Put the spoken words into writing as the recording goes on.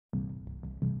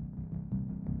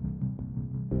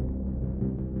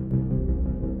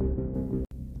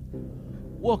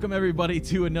Welcome everybody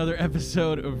to another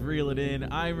episode of Reel It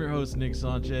In. I'm your host Nick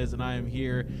Sanchez, and I am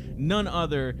here none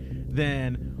other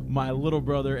than my little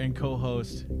brother and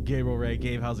co-host Gabriel Ray.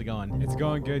 Gabe, how's it going? It's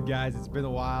going good, guys. It's been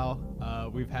a while.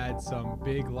 We've had some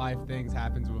big life things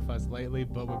happen with us lately,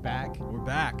 but we're back. We're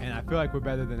back, And I feel like we're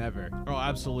better than ever. Oh,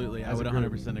 absolutely. I As would a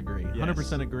group. 100% agree. Yes.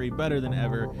 100% agree. Better than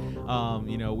ever.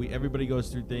 Everybody goes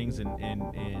through things, and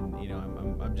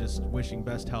I'm just wishing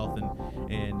best health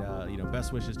and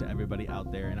best wishes to everybody out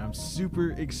there. And I'm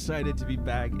super excited to be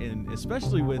back, and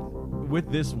especially with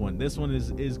this one. This one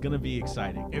is gonna be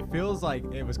exciting. It feels like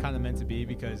it was kind of meant to be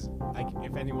because, like,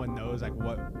 if anyone knows like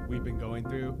what we've been going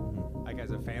through, like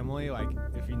as a family, like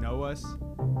if you know us,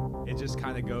 it just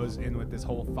kind of goes in with this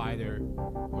whole fighter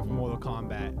with Mortal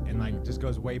Kombat, and like just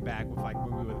goes way back with like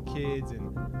when we were kids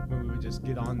and when we would just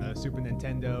get on the Super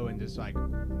Nintendo and just like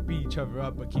beat each other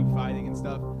up but keep fighting and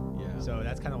stuff. Yeah. So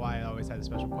that's kind of why I always had a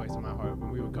special place in my heart when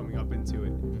we were coming up into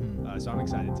it. So I'm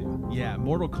excited too. Yeah,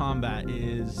 Mortal Kombat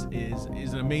is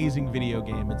an amazing video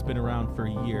game. It's been around for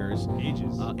years.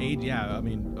 Ages.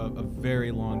 A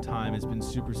very long time. It's been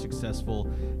super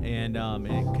successful, and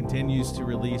it continues to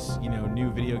release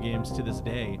new video games to this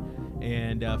day.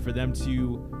 And for them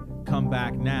to come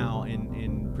back now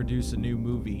and produce a new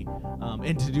movie,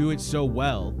 and to do it so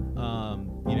well,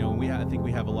 I think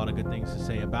we have a lot of good things to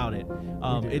say about it.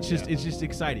 It's just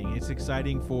exciting. It's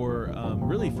exciting for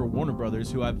really for Warner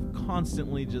Brothers, who I've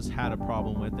constantly just had a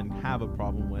problem with and have a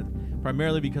problem with,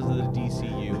 primarily because of the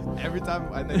DCU. Every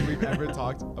time I think we've ever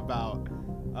talked about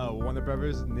Warner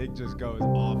Brothers, Nick just goes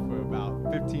off for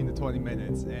about 15 to 20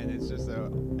 minutes, and it's just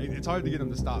it's hard to get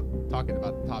him to stop talking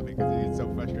about the topic because he gets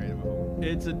so frustrated with him.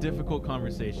 It's a difficult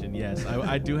conversation, yes,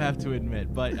 I do have to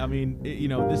admit, but I mean,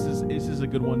 this is a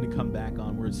good one to come back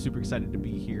on. We're super excited to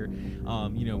be here,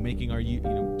 making our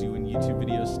doing YouTube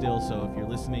videos still. So if you're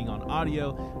listening on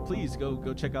audio, please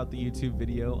go check out the YouTube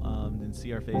video and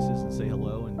see our faces and say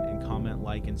hello and comment,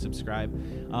 like, and subscribe.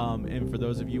 And for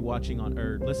those of you watching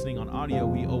or listening on audio,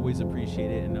 we always appreciate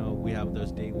it. And we have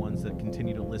those day ones that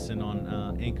continue to listen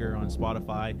on Anchor, on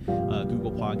Spotify,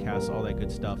 Google Podcasts, all that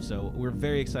good stuff. So we're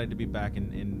very excited to be back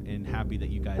and happy that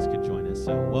you guys could join us.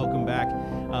 So welcome back.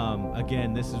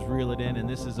 Again, this is Reel It In, and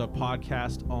this is a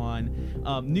podcast on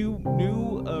new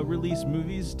release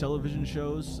movies, television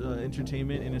shows,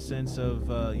 entertainment in a sense of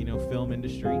film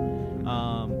industry.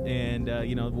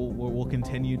 We'll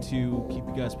continue to keep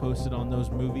you guys posted on those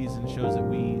movies and shows that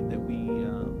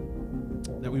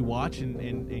we watch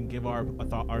and give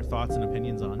our thoughts and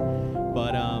opinions on.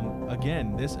 But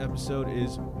again, this episode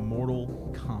is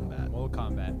Mortal Kombat.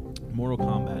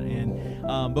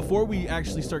 And before we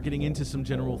actually start getting into some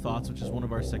general thoughts, which is one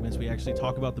of our segments, we actually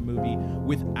talk about the movie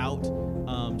without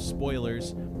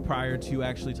spoilers prior to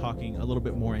actually talking a little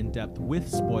bit more in depth with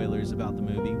spoilers about the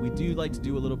movie. We do like to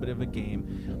do a little bit of a game.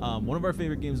 One of our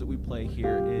favorite games that we play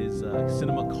here is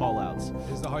Cinema Callouts.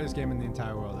 It's the hardest game in the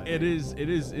entire world. It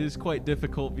is quite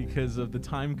difficult because of the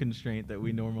time constraint that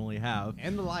we normally have.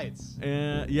 And the lights.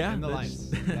 And the lights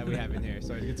that we have in here.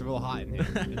 So it gets a little hot in here.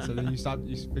 And so then you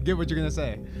forget what you're going to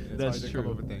say. That's true.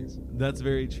 Come up with things. That's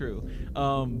very true.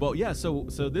 But yeah, so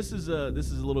this is a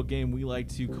little game we like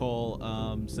to call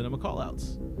Cinema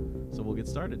Callouts. So we'll get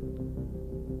started.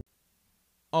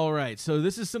 All right, so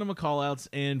this is Cinema Callouts,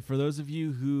 and for those of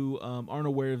you who aren't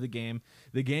aware of the game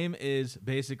is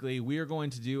basically we are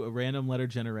going to do a random letter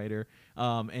generator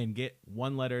and get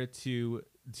one letter to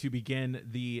begin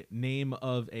the name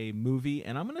of a movie,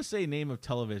 and I'm going to say name of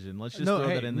television. Let's just throw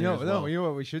that in there as well. No, you know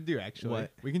what we should do, actually?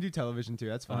 What? We can do television, too.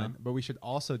 That's fine. But we should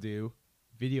also do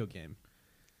video game,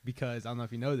 because I don't know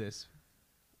if you know this,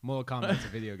 Mortal Kombat's a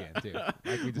video game, too. Like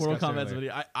we discussed Mortal Kombat's a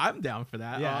earlier. video. I'm down for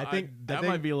that. Yeah, I think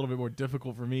might be a little bit more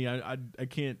difficult for me. I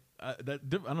can't. I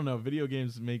don't know. Video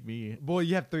games make me. Well,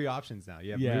 you have three options now.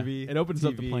 You have movie, it opens TV,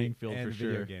 up the playing field and for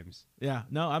sure. video games. Yeah,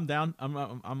 no, I'm down.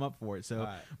 I'm up for it. So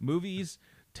movies,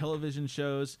 television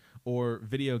shows, or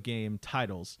video game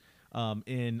titles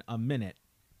in a minute.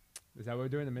 Is that what we're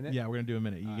doing in a minute? Yeah, we're gonna do a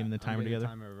minute. You getting the timer together?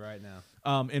 Timer right now.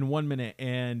 In 1 minute,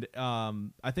 and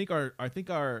I think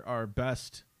our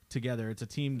best together. It's a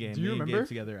team game. Do you remember? Game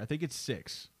together. I think it's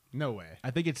 6. No way.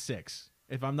 I think it's 6.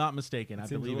 If I'm not mistaken, I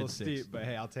believe it's 6. Steep, but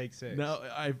hey, I'll take 6. No,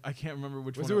 I can't remember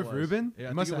which was one it was. Was it with Ruben?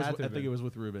 Yeah, I think it was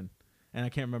with Ruben. And I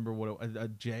can't remember what it was.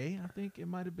 Jay, I think it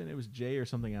might have been. It was Jay or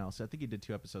something else. I think he did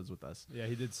 2 episodes with us. Yeah,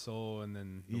 he did Soul and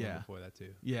then the one before that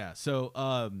too. Yeah, so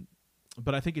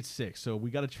but I think it's 6. So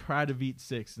we got to try to beat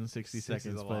 6 in 60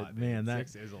 seconds. Is a lot, man, that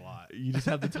 6 is a lot. You just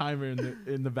have the timer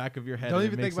in the back of your head. Don't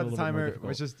even think about the timer.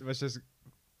 Let's just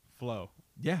flow.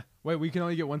 Yeah. Wait, we can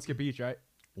only get 1 skip each, right?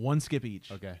 1 skip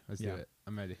each. Okay, let's do it.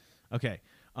 I'm ready. Okay.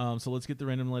 So let's get the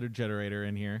random letter generator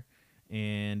in here,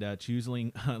 and choose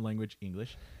language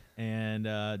English, and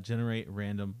generate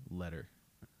random letter.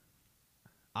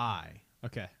 I.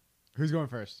 Okay. Who's going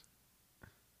first?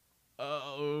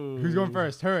 Oh. Who's going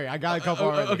first? Hurry! I got a couple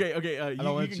already.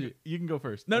 Okay. You can go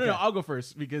first. No, I'll go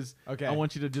first because Okay. I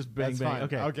want you to just bang. Fine.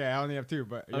 Okay. Okay. I only have 2,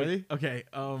 but you ready? Okay.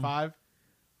 5,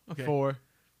 Okay. 4,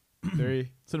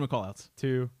 3, Cinema callouts.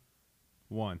 2,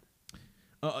 1.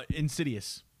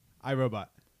 Insidious. iRobot.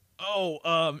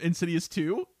 Oh, Insidious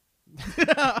 2.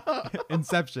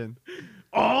 Inception.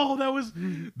 Oh, that was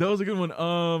a good one.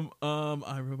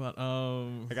 iRobot.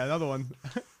 I got another one.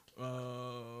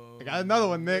 I got another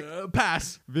one, Nick.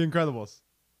 Pass. The Incredibles.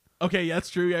 Okay, yeah, that's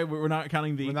true. Yeah, we're not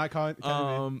counting the. We're not counting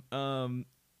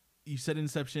You said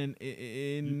Inception.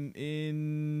 In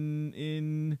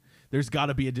there's got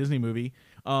to be a Disney movie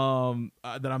that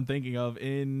I'm thinking of.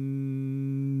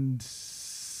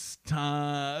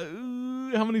 How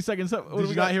many seconds? Did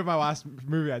you not hear my last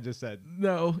movie I just said?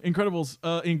 No, Incredibles.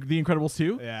 The Incredibles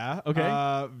 2. Yeah. Okay.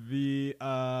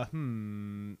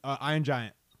 Iron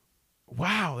Giant.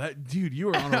 Wow, that dude, you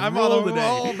were on a I'm roll on a today.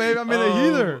 roll, baby. I'm in a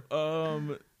heater.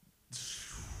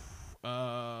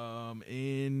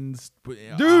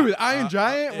 Iron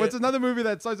Giant. What's another movie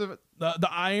that starts with the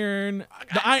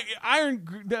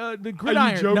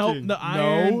gridiron? joking? No, the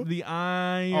iron. No. The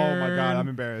iron. Oh my god, I'm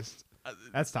embarrassed.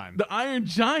 That's time. The Iron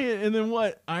Giant, and then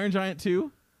what? Iron Giant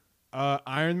 2?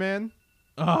 Iron Man.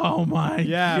 Oh my god.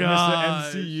 Yeah,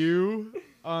 Mr. MCU.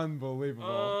 Unbelievable.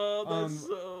 Oh, that's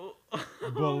so.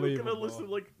 Unbelievable. I'm gonna listen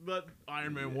like that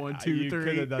Iron Man 1, 2, 3. You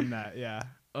could have done that. Yeah.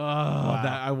 Wow.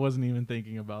 That I wasn't even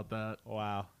thinking about that.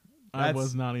 Wow. I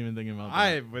was not even thinking about that.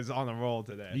 I was on a roll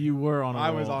today. You were on a roll.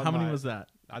 I was on How many was that?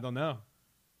 I don't know.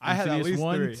 I had at least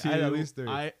 1, 3. 2, I had at least 3.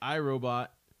 iRobot,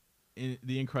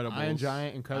 The Incredibles, Iron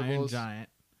Giant, Incredibles, Iron Giant,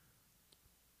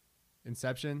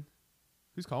 Inception.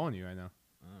 Who's calling you right now?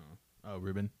 Oh,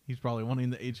 Ruben. He's probably wanting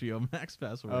the HBO Max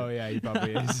password. Oh yeah, he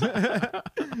probably is.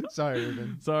 Sorry,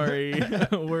 Ruben. Sorry,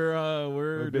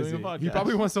 we're doing a podcast. He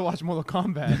probably wants to watch Mortal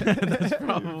Kombat. That's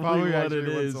probably what it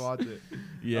is. Wants to watch it.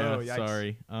 Yeah, Oh,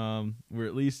 sorry.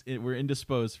 We're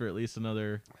indisposed for at least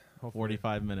another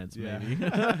 45 minutes, Yeah. maybe.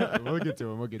 We'll get to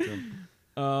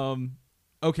him.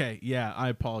 Okay, yeah, I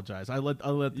apologize. I let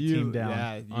the team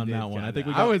down on that one. I think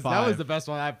we got 5. That was the best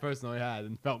one I personally had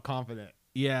and felt confident.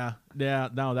 Yeah.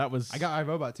 No, that was. I got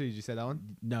iRobot too. Did you say that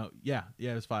one? No, yeah,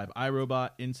 it was 5.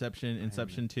 iRobot,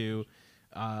 Inception 2,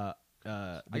 The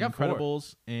got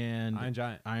Incredibles, and Iron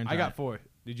Giant. I got 4.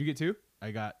 Did you get 2?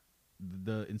 I got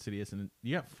the Insidious, and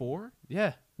you got 4.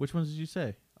 Yeah. Which ones did you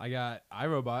say? I got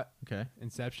iRobot, Okay.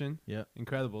 Inception, Yep.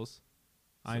 Incredibles,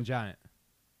 Iron Giant.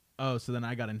 Oh, so then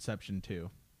I got Inception 2.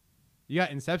 You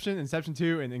got Inception, Inception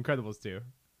 2, and Incredibles 2.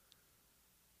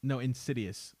 No,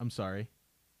 Insidious. I'm sorry.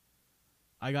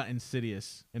 I got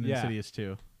Insidious and Yeah. Insidious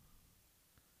 2.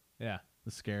 Yeah.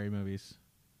 The scary movies.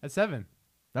 That's 7.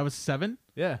 That was 7?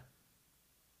 Yeah.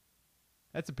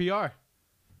 That's a PR.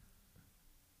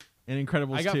 And Incredibles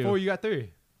 2. I got 4, you got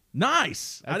 3.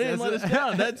 Nice. I didn't let us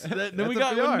down. Then we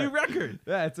got a new record.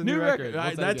 Yeah, it's a new record.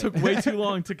 We'll That took way too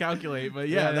long to calculate, but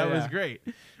yeah, that was great.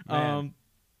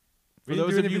 For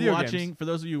those of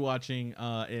you watching,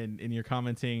 and you're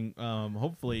commenting,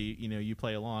 hopefully you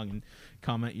play along and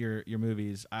comment your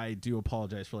movies. I do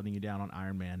apologize for letting you down on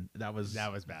Iron Man. That was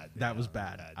bad. That was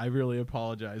bad. I really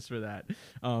apologize for that.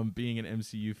 Being an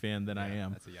MCU fan that I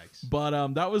am. That's a yikes.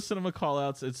 But that was Cinema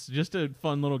Callouts. It's just a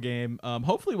fun little game.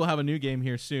 Hopefully we'll have a new game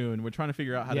here soon. We're trying to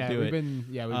figure out how to do it. We've been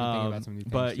thinking about some new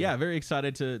things. But too. yeah, very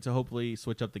excited to hopefully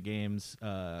switch up the games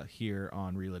here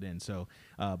on Reel It In. So,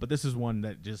 but this is one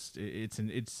that just it's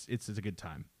a good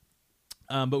time.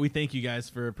 But we thank you guys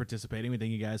for participating. We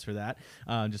thank you guys for that.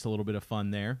 Just a little bit of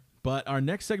fun there. But our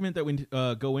next segment that we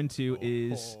go into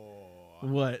is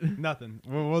what? Nothing.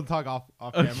 We'll talk off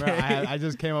Okay. camera. I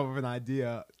just came up with an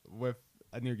idea with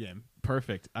a new game.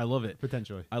 Perfect. I love it.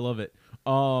 Potentially. I love it.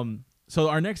 So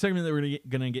our next segment that we're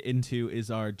going to get into is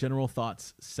our general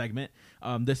thoughts segment.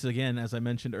 This, again, as I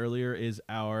mentioned earlier, is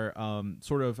our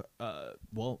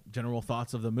general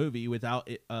thoughts of the movie without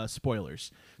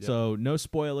spoilers. Yep. So no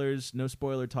spoilers, no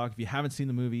spoiler talk. If you haven't seen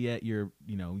the movie yet, you're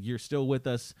still with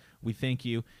us. We thank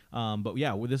you. But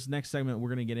yeah, with this next segment we're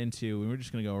going to get into, and we're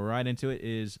just going to go right into it,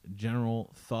 is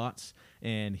general thoughts.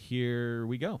 And here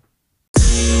we go.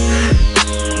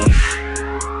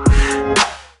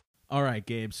 All right,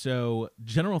 Gabe. So,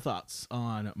 general thoughts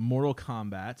on Mortal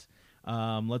Kombat.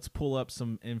 Let's pull up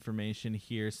some information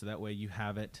here so that way you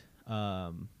have it.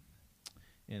 And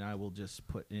I will just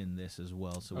put in this as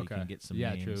well so we can get some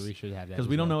names. Yeah, true. We should have that. Because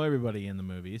we don't know everybody in the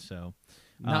movie, so.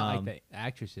 Not like the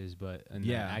actresses, but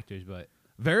actors, but.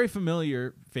 Very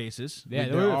familiar faces. Yeah,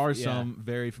 there are some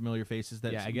very familiar faces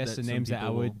that. Yeah, I guess that the names that I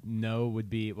would know would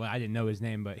be, well, I didn't know his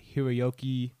name, but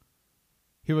Hiroyuki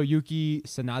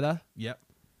Sanada. Yep.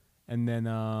 And then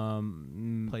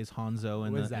plays Hanzo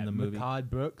in the movie. Makad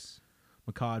Brooks.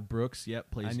 Makad Brooks, yep,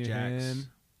 plays I knew Jax. him.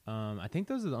 I think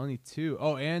those are the only two.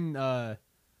 Oh, and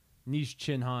Nish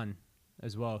Chin Han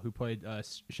as well, who played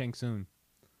Shang Tsung.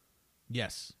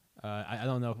 Yes. I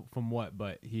don't know from what,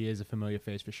 but he is a familiar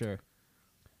face for sure.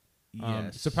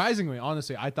 Yes. Surprisingly,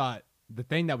 honestly, I thought the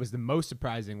thing that was the most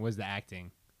surprising was the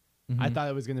acting. Mm-hmm. I thought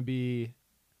it was going to be,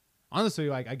 honestly,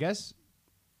 like, I guess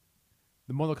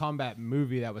the Mortal Kombat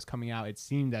movie that was coming out, it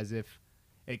seemed as if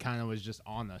it kind of was just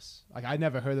on us. Like, I'd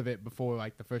never heard of it before,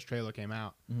 like, the first trailer came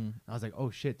out. Mm-hmm. I was like, oh,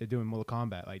 shit, they're doing Mortal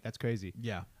Kombat. Like, that's crazy.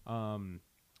 Yeah.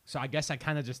 So I guess I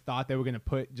kind of just thought they were going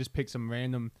to pick some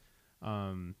random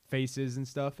faces and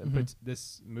stuff and put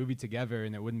this movie together,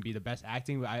 and it wouldn't be the best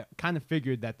acting, but I kind of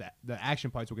figured that the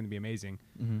action parts were going to be amazing,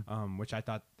 which I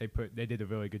thought they did a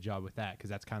really good job with that,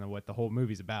 because that's kind of what the whole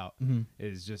movie's about,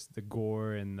 is just the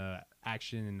gore and the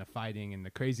action and the fighting and the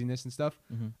craziness and stuff.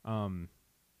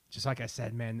 Just like I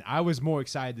said, man, I was more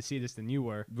excited to see this than you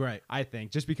were. Right. I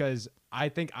think just because I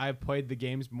think I've played the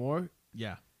games more.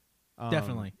 Yeah.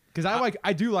 Definitely. Because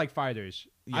I do like fighters.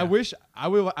 Yeah. I wish I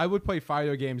would play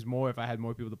fighter games more if I had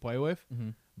more people to play with.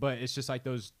 But it's just like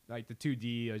the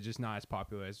 2D are just not as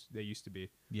popular as they used to be.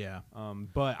 Yeah.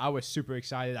 But I was super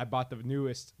excited. I bought the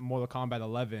newest Mortal Kombat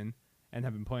 11 and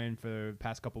have been playing for the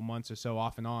past couple months or so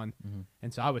off and on.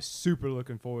 And so I was super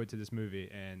looking forward to this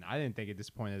movie, and I didn't think it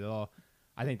disappointed at all.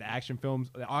 I think the action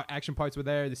parts were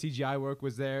there. The CGI work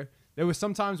was there. There was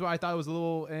some times where I thought it was a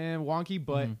little wonky,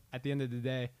 but at the end of the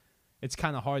day, it's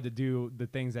kind of hard to do the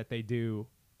things that they do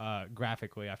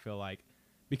graphically, I feel like,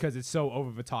 because it's so over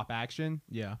the top action.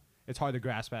 Yeah. It's hard to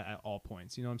grasp at all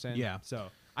points. You know what I'm saying? Yeah. So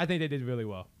I think they did really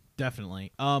well.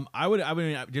 Definitely. I would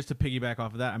just to piggyback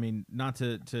off of that. I mean, not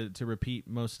to repeat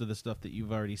most of the stuff that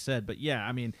you've already said, but yeah,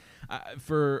 I mean,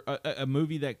 for a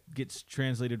movie that gets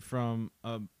translated from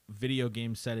a video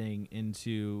game setting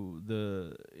into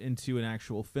an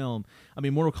actual film, I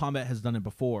mean, Mortal Kombat has done it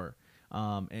before.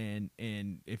 And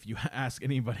if you ask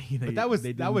anybody, that was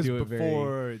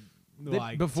before.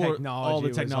 Before all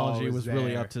the technology was there.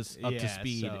 Really up to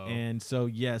speed, so. And so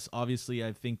yes, obviously,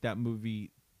 I think that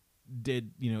movie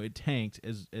did, it tanked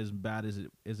as bad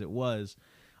as it was,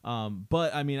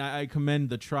 but I mean, I commend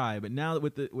the try. But now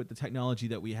with the technology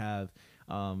that we have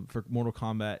for Mortal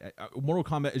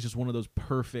Kombat is just one of those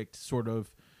perfect sort of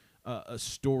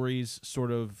stories,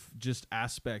 sort of just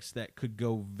aspects that could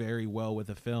go very well with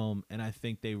a film, and I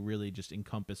think they really just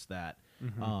encompass that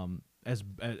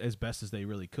as best as they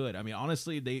really could. I mean,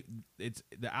 honestly, the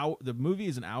movie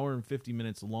is an hour and 50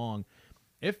 minutes long.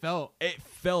 It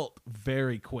felt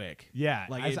very quick. Yeah,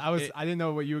 like I didn't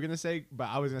know what you were gonna say, but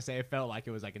I was gonna say it felt like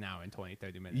it was like an hour and 20,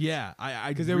 30 minutes. Yeah,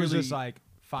 because it was just like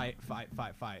fight.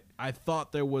 I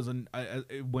thought there was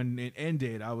when it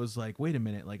ended, I was like, wait a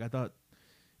minute, like I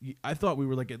thought we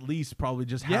were like at least probably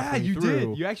just halfway you through.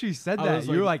 Did. You actually said that.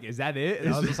 You were like, is that it?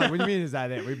 And I was just like, what do you mean, is that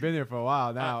it? We've been here for a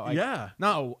while now. Like, yeah.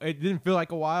 No, it didn't feel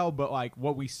like a while, but like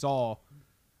what we saw,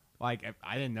 like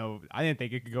I didn't know. I didn't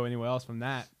think it could go anywhere else from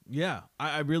that. Yeah,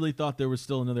 I really thought there was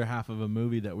still another half of a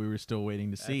movie that we were still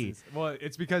waiting to see. Well,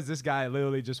 it's because this guy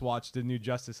literally just watched the new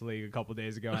Justice League a couple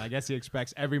days ago, and I guess he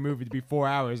expects every movie to be 4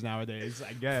 hours nowadays.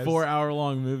 I guess 4 hour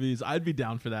long movies. I'd be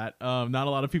down for that. Not a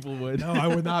lot of people would. No, I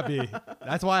would not be.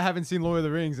 That's why I haven't seen Lord of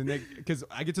the Rings, and because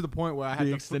I get to the point where I have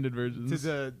the to extended versions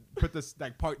to put this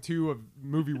like part 2 of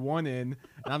movie 1 in,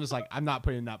 and I'm just like, I'm not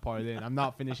putting that part in. I'm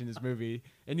not finishing this movie.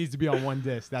 It needs to be on one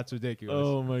disc. That's ridiculous.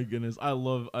 Oh my goodness,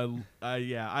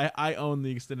 I own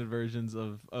the extended versions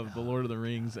of the Lord of the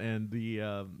Rings and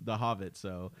the Hobbit.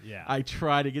 So yeah, I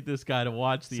try to get this guy to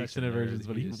watch the extended versions,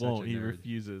 but he won't. He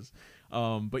refuses.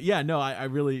 But yeah, no, I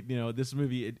really, this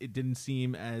movie it didn't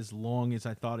seem as long as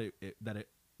I thought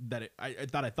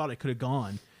I thought it could have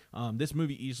gone. This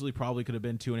movie easily probably could have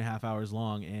been 2.5 hours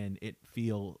long, and it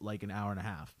feel like an hour and a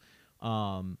half.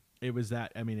 It was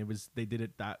that. I mean, they did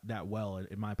it that well,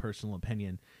 in my personal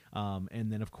opinion.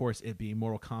 And then, of course, it being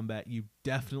Mortal Kombat, you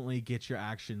definitely get your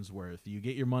actions worth. You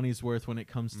get your money's worth when it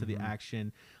comes to the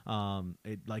action.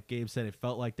 Like Gabe said, it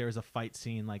felt like there was a fight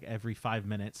scene like every 5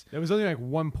 minutes. There was only like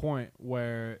one point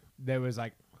where there was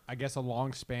like, I guess, a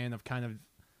long span of kind of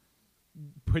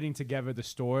putting together the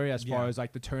story as far as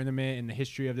like the tournament and the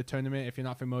history of the tournament. If you're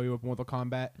not familiar with Mortal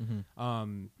Kombat,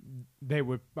 they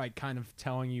were like kind of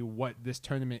telling you what this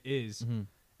tournament is,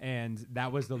 and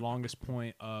that was the longest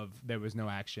point of there was no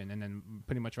action, and then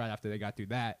pretty much right after they got through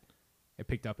that, it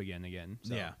picked up again.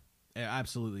 So. Yeah,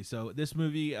 absolutely. So this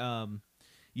movie,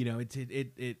 you know,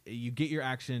 you get your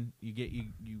action,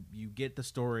 you get the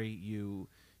story, you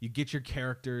get your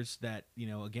characters that, you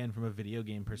know, again, from a video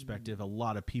game perspective, a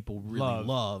lot of people really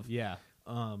love. Yeah.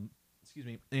 Excuse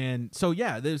me. And so,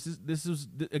 yeah, this is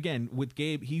again, with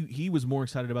Gabe, he was more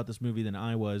excited about this movie than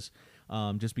I was,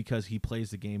 just because he plays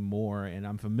the game more, and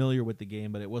I'm familiar with the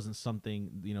game, but it wasn't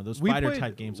something, you know, those fighter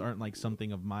type games aren't like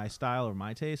something of my style or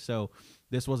my taste. So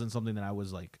this wasn't something that I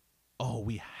was like, oh,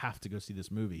 we have to go see this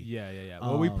movie. Yeah.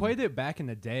 Well, we played it back in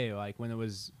the day, like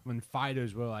when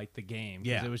fighters were like the game.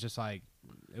 Yeah. It was just like,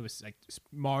 it was like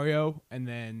Mario and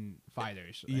then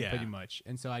fighters, like, pretty much.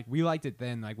 And so like we liked it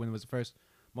then, like when it was the first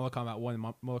Mortal Kombat 1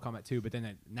 and Mortal Kombat 2, but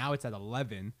then now it's at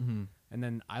 11. Mm-hmm. And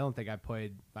then I don't think I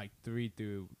played like 3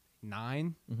 through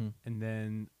 9. Mm-hmm. And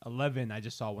then 11, I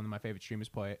just saw one of my favorite streamers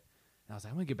play it. And I was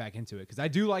like, I'm going to get back into it because I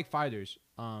do like fighters.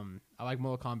 I like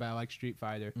Mortal Kombat. I like Street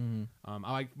Fighter. Mm-hmm.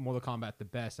 I like Mortal Kombat the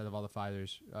best out of all the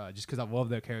fighters, just because I love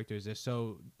their characters. They're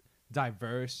so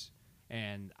diverse,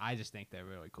 and I just think they're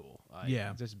really cool.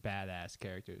 Just badass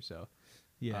characters. So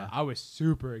yeah, I was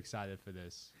super excited for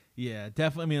this. Yeah,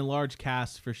 definitely. I mean, a large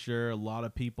cast for sure. A lot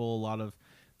of people, a lot of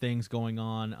things going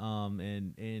on.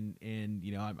 And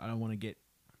you know, I don't want to get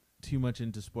too much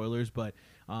into spoilers, but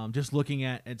just looking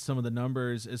at some of the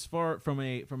numbers, as far from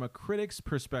a critic's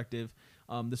perspective,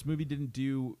 this movie didn't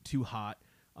do too hot,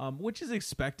 which is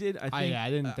expected. I think. I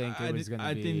didn't think it was going to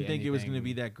be. I didn't think it was going to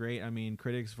be that great. I mean,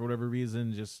 critics, for whatever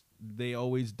reason, just they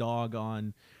always dog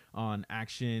on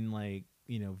action, like,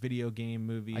 you know, video game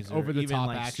movies, like or over the even top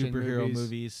like action superhero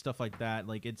movies, stuff like that.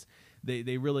 Like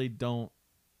they really don't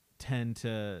tend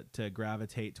to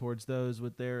gravitate towards those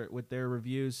with their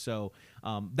reviews. So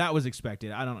that was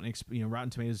expected. I don't you know, Rotten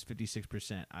Tomatoes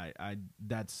 56%.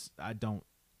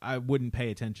 I wouldn't pay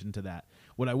attention to that.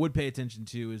 What I would pay attention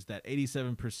to is that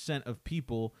 87% of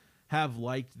people have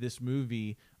liked this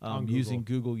movie using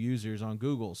Google users on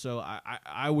Google. So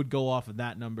I would go off of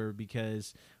that number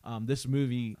because this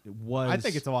movie was... I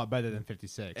think it's a lot better than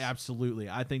 56. Absolutely.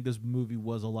 I think this movie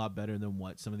was a lot better than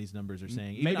what some of these numbers are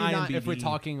saying. Maybe Even not IMDb, if we're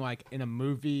talking like in a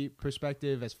movie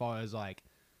perspective as far as like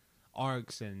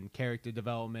arcs and character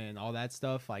development and all that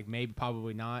stuff. Like maybe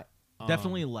probably not.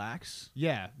 Definitely lacks.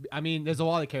 Yeah, I mean, there's a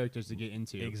lot of characters to get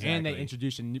into. Exactly. And they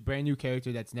introduce a brand new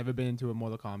character that's never been into a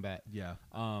Mortal Kombat. Yeah.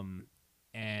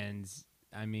 And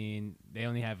I mean, they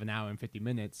only have an hour and 50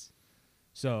 minutes.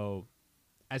 So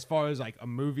as far as like a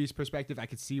movie's perspective, I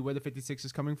could see where the 56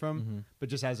 is coming from. Mm-hmm. But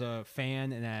just as a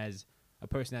fan and as a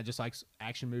person that just likes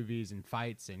action movies and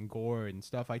fights and gore and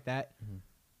stuff like that,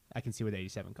 I can see where the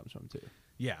 87 comes from too.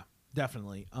 Yeah,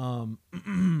 definitely.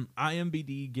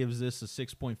 IMDb gives this a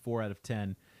 6.4 out of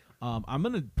 10. I'm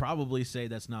going to probably say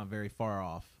that's not very far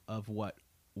off of what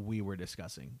we were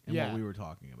discussing and what we were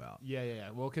talking about.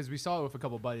 Yeah. Well, because we saw it with a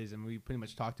couple buddies and we pretty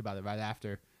much talked about it right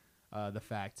after the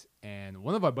fact. And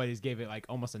one of our buddies gave it like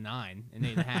almost a 9, an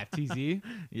 8.5 TZ.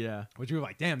 Yeah. Which we were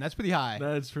like, damn, that's pretty high.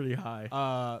 That's pretty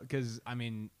high. Because, I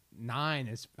mean, 9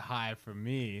 is high for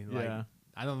me. Like, Yeah.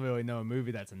 I don't really know a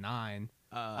movie that's a 9.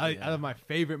 Yeah. Out of my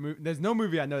favorite movie, there's no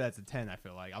movie I know that's a 10. I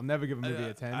feel like I'll never give a movie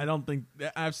a 10. I don't think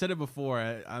I've said it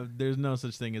before. There's no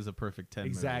such thing as a perfect 10.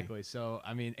 Exactly. Movie. So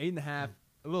I mean, 8.5,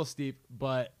 a little steep,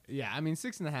 but yeah, I mean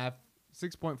 6.5,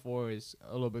 6.4 is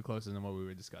a little bit closer than what we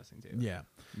were discussing too. Yeah.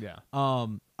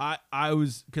 I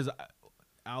was because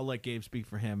I'll let Gabe speak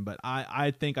for him, but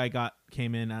I think I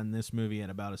came in on this movie at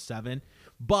about a 7,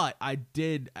 but I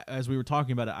did, as we were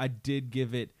talking about it, I did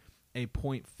give it a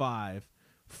 0.5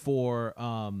 for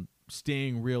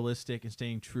staying realistic and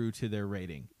staying true to their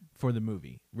rating for the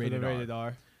movie. Rated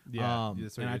R. Yeah.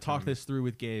 And I talked this through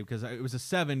with Gabe because it was a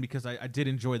 7 because I did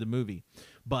enjoy the movie,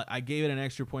 but I gave it an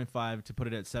extra 0.5 to put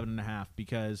it at 7.5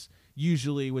 because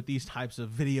usually with these types of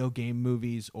video game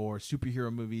movies or superhero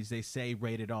movies, they say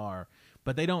rated R,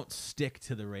 but they don't stick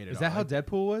to the rated R. Is that how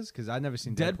Deadpool was? Because I've never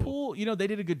seen Deadpool. You know, they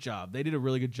did a good job. They did a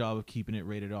really good job of keeping it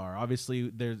rated R.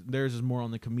 Obviously, theirs is more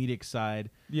on the comedic side.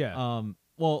 Yeah.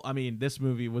 Well, I mean, this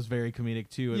movie was very comedic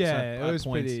too. At it was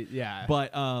points. pretty. Yeah.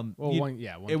 But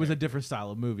it was a different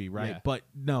style of movie, right? Yeah. But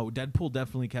no, Deadpool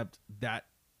definitely kept that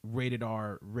rated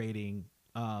R rating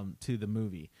to the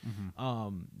movie.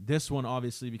 Mm-hmm. This one,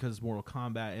 obviously, because it's Mortal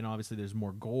Kombat and obviously there's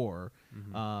more gore,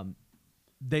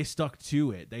 they stuck to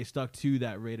it. They stuck to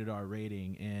that rated R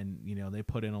rating, and you know they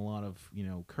put in a lot of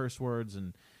curse words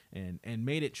and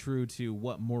made it true to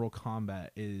what Mortal Kombat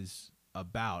is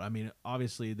about. I mean,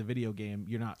 obviously the video game,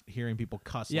 you're not hearing people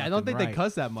cuss. Yeah, I don't think they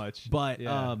cuss that much. But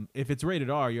if it's rated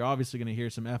R, you're obviously going to hear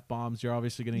some F-bombs. You're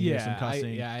obviously going to hear some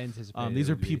cussing. I anticipate. These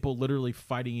are people literally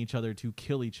fighting each other to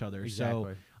kill each other.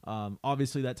 Exactly. So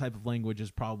obviously that type of language is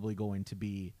probably going to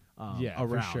be Yeah,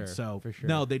 around. for sure. So For sure.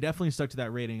 no, they definitely stuck to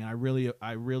that rating. And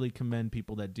I really commend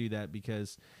people that do that,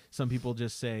 because some people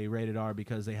just say rated R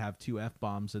because they have 2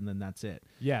 F-bombs and then that's it.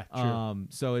 Yeah, true.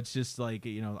 So it's just like,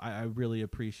 I really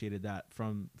appreciated that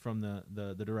from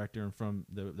the director and from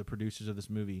the producers of this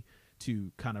movie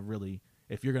to kind of really,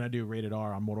 if you're gonna do rated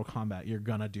R on Mortal Kombat, you're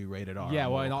gonna do rated R. Yeah,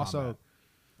 on well, and Mortal also Kombat.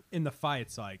 in the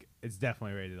fights, like it's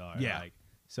definitely rated R. Yeah. Like,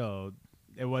 so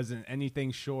it wasn't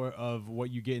anything short of what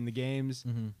you get in the games.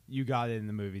 Mm-hmm. You got it in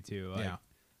the movie too. Like,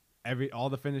 Yeah. all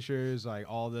the finishers, like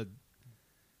all the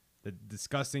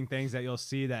disgusting things that you'll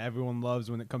see that everyone loves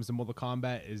when it comes to Mortal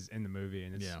Kombat is in the movie,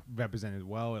 and it's represented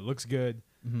well. It looks good,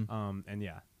 and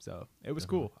yeah, so it was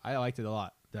cool. I liked it a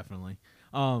lot. Definitely.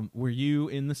 Were you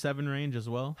in the 7 range as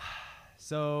well?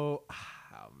 So,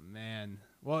 oh man.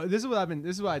 Well, this is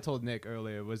what I told Nick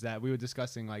earlier, was that we were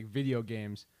discussing like video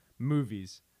games,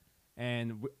 movies,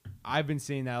 and I've been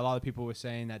seeing that a lot of people were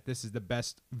saying that this is the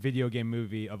best video game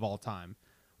movie of all time,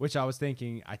 which I was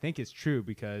thinking, I think it's true,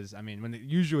 because I mean,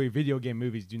 usually video game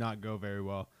movies do not go very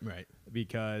well, Right.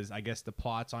 because I guess the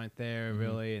plots aren't there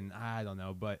really, and I don't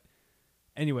know, but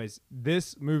anyways,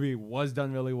 this movie was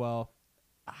done really well.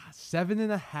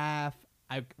 7.5.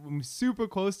 I'm super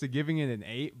close to giving it an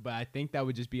 8, but I think that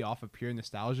would just be off of pure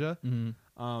nostalgia.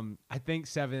 I think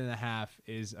 7.5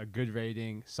 is a good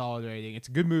rating, solid rating. It's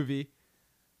a good movie.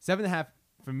 7.5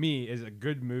 for me is a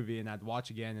good movie, and I'd watch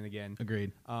again and again.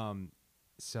 Agreed.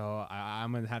 So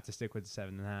I'm gonna have to stick with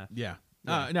 7.5. Yeah.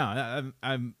 Yeah. No,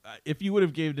 I'm. If you would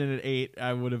have given it an 8,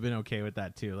 I would have been okay with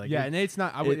that too. Like, yeah, and it's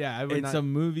not. I would. It's a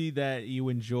movie that you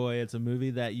enjoy. It's a movie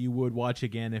that you would watch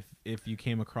again if you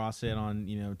came across it on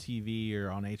TV or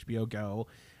on HBO Go.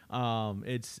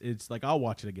 It's like I'll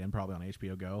watch it again probably on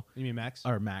HBO Go. You mean Max?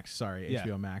 Or Max, sorry, Yeah.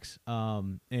 HBO Max.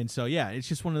 And so yeah, it's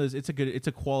just one of those. It's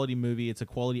a quality movie. It's a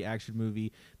quality action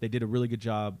movie. They did a really good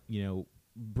job,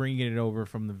 bringing it over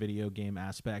from the video game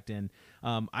aspect, and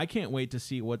I can't wait to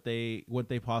see what they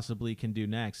possibly can do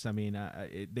next. I mean,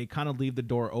 they kind of leave the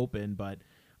door open, but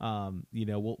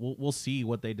we'll see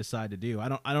what they decide to do.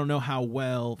 I don't know how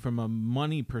well, from a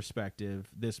money perspective,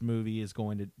 this movie is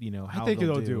going to how I think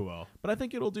they'll it'll do well. but I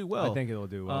think it'll do well. I think it'll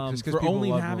do well. Just 'cause for people only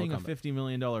love having a Mortal Kombat. $50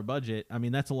 million budget. I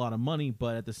mean, that's a lot of money,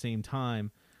 but at the same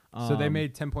time, So they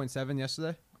made 10.7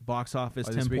 yesterday. box office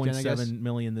Or this weekend, I guess? 10.7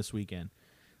 million this weekend.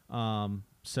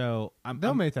 So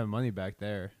They'll make that money back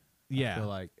there. Yeah. I feel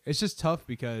like it's just tough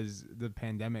because the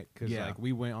pandemic. Because Yeah. like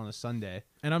we went on a Sunday.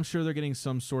 And I'm sure they're getting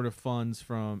some sort of funds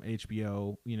from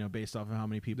HBO, based off of how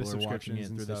many people are watching subscriptions it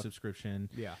and through the stuff. subscription.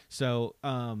 Yeah. So,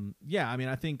 yeah, I mean,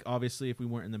 I think obviously if we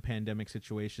weren't in the pandemic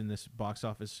situation, this box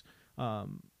office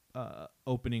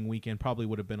opening weekend probably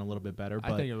would have been a little bit better.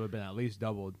 But I think it would have been at least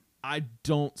doubled. I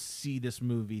don't see this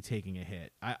movie taking a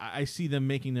hit. I see them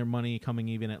making their money coming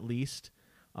even at least,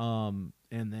 and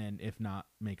then if not,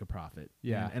 make a profit.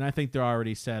 Yeah. And I think they're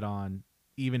already set on,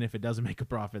 even if it doesn't make a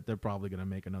profit, they're probably going to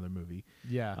make another movie.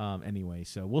 Yeah. Anyway,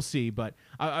 so we'll see. But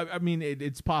I mean,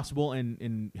 it's possible,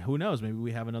 and who knows? Maybe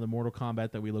we have another Mortal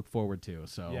Kombat that we look forward to.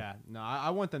 So Yeah. No,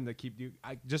 I want them to keep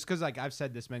just because like I've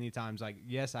said this many times. Like,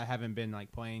 yes, I haven't been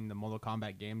like playing the Mortal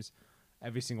Kombat games,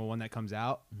 every single one that comes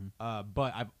out.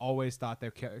 But I've always thought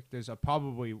their characters are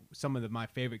probably some of my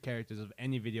favorite characters of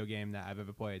any video game that I've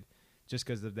ever played, just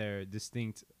because of their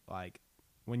distinct, like,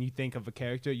 when you think of a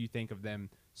character, you think of them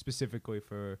specifically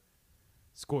for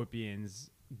Scorpion's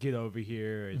get over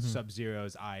here, and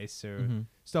Sub-Zero's ice, or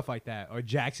stuff like that, or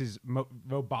Jax's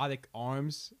robotic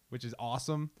arms, which is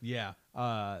awesome. yeah,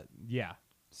 Yeah.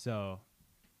 So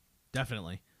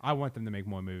definitely. I want them to make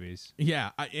more movies.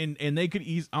 Yeah, and they could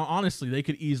honestly, they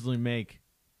could easily make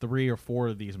 3 or 4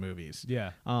 of these movies.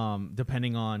 Yeah.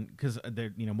 Depending on, because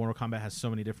Mortal Kombat has so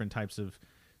many different types of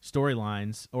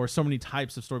storylines, or so many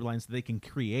types of storylines that they can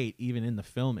create, even in the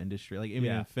film industry, like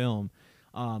even in film.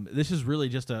 This is really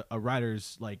just a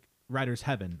writer's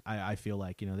heaven. I feel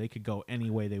like they could go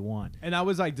any way they want. And I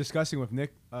was like discussing with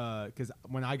Nick, because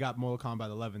when I got Mortal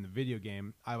Kombat 11, the video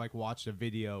game, I like watched a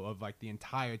video of like the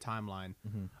entire timeline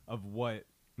of what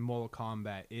Mortal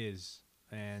Kombat is,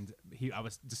 and I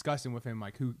was discussing with him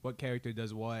like what character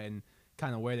does what and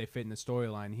kind of where they fit in the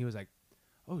storyline. He was like,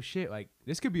 "Oh shit! Like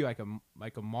this could be like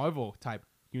a Marvel type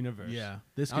universe." Yeah,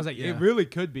 I was like, "It really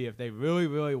could be if they really,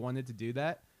 really wanted to do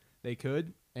that. They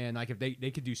could." And like if they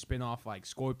could do spin-off like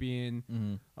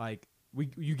Scorpion, like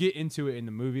you get into it in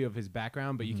the movie of his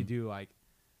background, but you could do like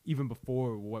even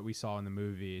before what we saw in the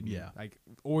movie, and like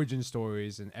origin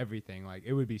stories and everything. Like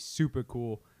it would be super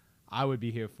cool. I would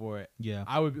be here for it. Yeah,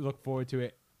 I would look forward to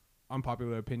it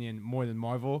unpopular opinion, more than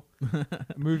Marvel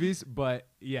movies. But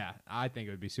yeah, I think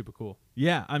it would be super cool.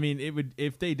 Yeah, I mean, it would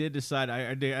if they did decide.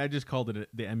 I just called it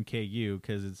the MKU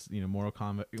because it's Mortal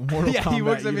Kombat. Yeah, he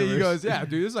looks at me. He universe. goes, "Yeah,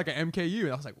 dude, this is like an MKU,"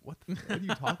 and I was like, "What are you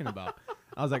talking about?"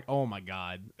 I was like, "Oh my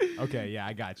god." Okay, yeah,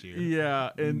 I got you.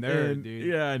 Yeah, Nerd, dude.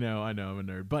 Yeah, I know, I'm a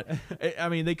nerd, but I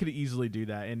mean, they could easily do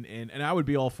that, and I would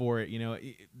be all for it.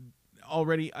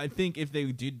 Already, I think if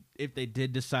they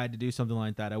did decide to do something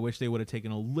like that, I wish they would have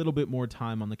taken a little bit more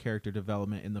time on the character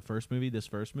development in this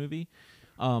first movie.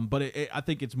 But I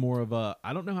think it's more of a,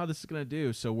 I don't know how this is gonna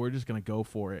do, so we're just gonna go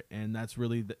for it, and that's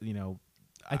really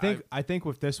I think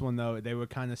with this one though, they were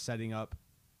kind of setting up.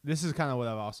 This is kind of what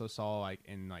I've also saw like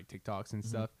in like TikToks and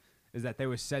stuff, is that they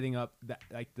were setting up that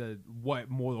like what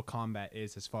Mortal Kombat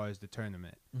is as far as the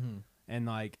tournament, and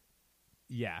like,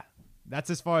 yeah.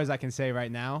 That's as far as I can say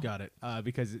right now. Got it.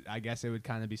 Because I guess it would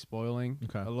kind of be spoiling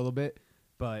a little bit.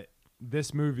 But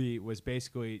this movie was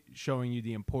basically showing you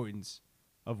the importance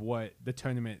of what the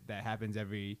tournament that happens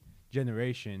every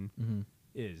generation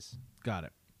is. Got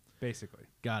it. Basically.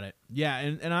 Got it. Yeah,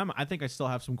 and I think I still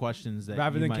have some questions that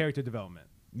rather than character development.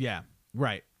 Yeah.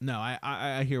 Right. No,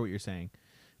 I hear what you're saying.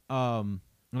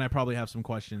 And I probably have some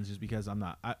questions just because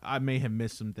I may have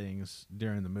missed some things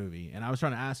during the movie. And I was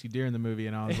trying to ask you during the movie,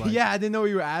 and I was like... Yeah, I didn't know what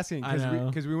you were asking.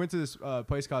 Because we went to this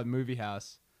place called Movie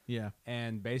House. Yeah.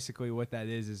 And basically what that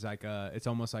is like it's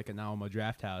almost like an Alamo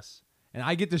Draft House. And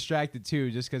I get distracted,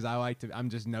 too, just because I'm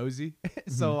just nosy.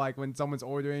 So, like, when someone's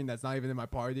ordering that's not even in my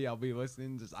party, I'll be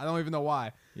listening. I don't even know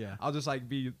why. Yeah. I'll just, like,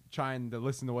 be trying to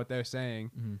listen to what they're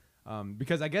saying.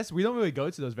 Because I guess we don't really go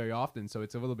to those very often, so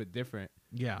it's a little bit different.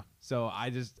 Yeah. So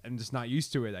I'm just not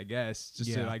used to it, I guess,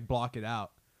 to like block it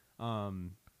out.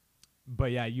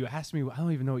 But yeah, you asked me, I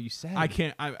don't even know what you said. I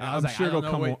can't. I'm like, sure it'll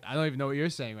come. I don't even know what you're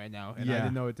saying right now, and I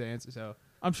didn't know what to answer. So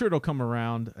I'm sure it'll come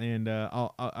around, and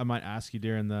I might ask you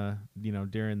during the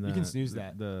during the. You can snooze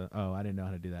that. I didn't know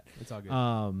how to do that. It's all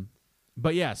good.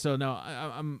 But yeah, so no,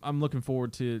 I'm looking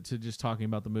forward to just talking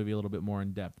about the movie a little bit more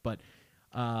in depth, but.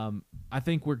 I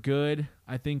think we're good.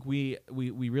 I think we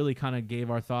really kind of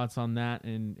gave our thoughts on that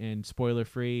and spoiler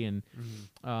free, and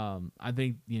I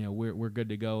think we're good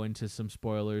to go into some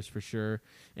spoilers for sure.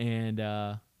 And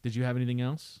did you have anything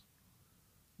else?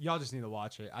 Y'all just need to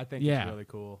watch it. I think it's really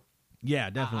cool. Yeah,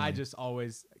 definitely.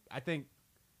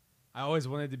 I always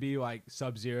wanted to be like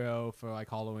Sub-Zero for like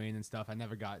Halloween and stuff. I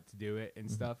never got to do it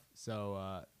and stuff.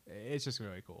 So it's just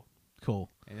really cool. Cool.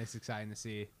 And it's exciting to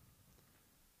see.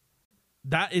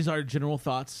 That is our general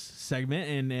thoughts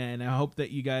segment, and I hope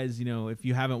that you guys, if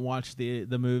you haven't watched the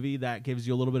movie, that gives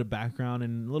you a little bit of background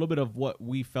and a little bit of what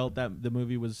we felt that the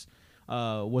movie was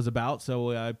about.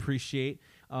 So I appreciate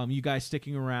you guys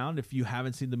sticking around. If you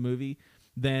haven't seen the movie,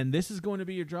 then this is going to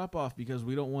be your drop off because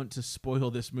we don't want to spoil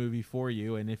this movie for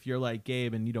you. And if you're like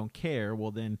Gabe and you don't care,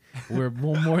 well then we're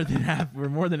more than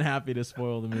happy to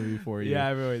spoil the movie for you. Yeah,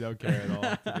 I really don't care at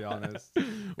all, to be honest.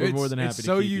 We're more than happy to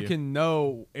so keep you can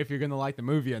know if you're gonna like the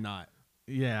movie or not.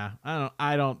 Yeah,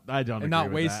 I don't. And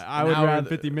not waste an hour and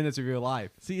 50 minutes of your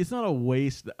life. See, it's not a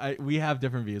waste. We have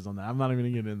different views on that. I'm not even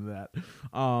going to get into that.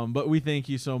 But we thank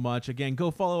you so much. Again,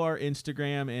 go follow our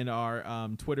Instagram and our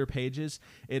Twitter pages.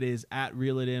 It is at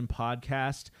Reel It In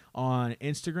Podcast on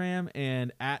Instagram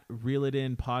and at Reel It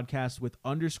In Podcast with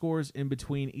underscores in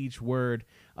between each word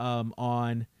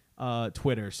on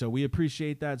Twitter. So we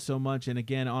appreciate that so much. And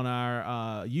again, on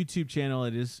our YouTube channel,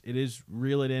 it is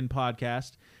Reel It In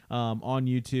Podcast on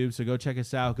YouTube. So go check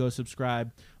us out, go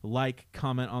subscribe, like,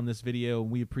 comment on this video.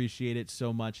 We appreciate it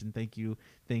so much. And thank you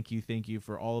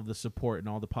for all of the support and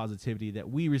all the positivity that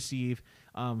we receive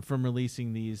from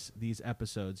releasing these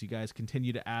episodes. You guys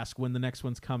continue to ask when the next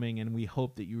one's coming, and we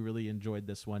hope that you really enjoyed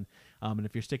this one. And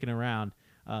if you're sticking around,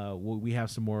 we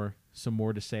have some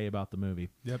more to say about the movie.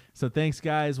 Yep. So thanks,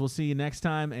 guys. We'll see you next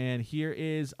time. And here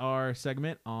is our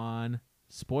segment on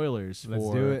spoilers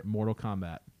for Mortal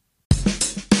Kombat.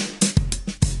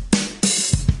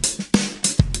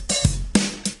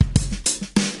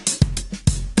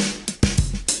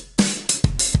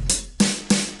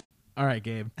 All right,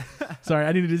 Gabe. Sorry,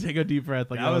 I needed to take a deep breath.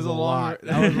 That was a long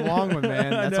one,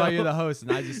 man. That's why you're the host,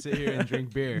 and I just sit here and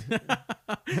drink beer.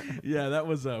 Yeah, that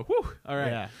was a whew. All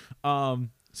right. Yeah.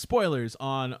 Spoilers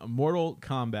on Mortal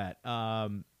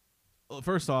Kombat.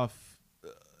 First off,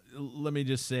 let me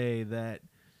just say that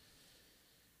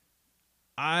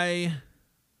I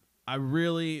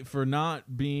really, for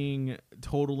not being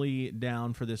totally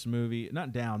down for this movie,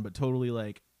 not down, but totally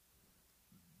like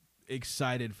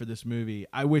excited for this movie.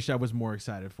 I wish I was more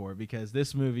excited for it because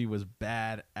this movie was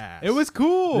badass. It was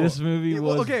cool. This movie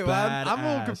was okay. badass. I'm a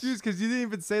little confused because you didn't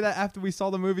even say that after we saw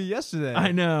the movie yesterday.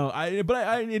 I know.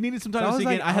 I needed some time to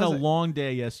sink in. I had a long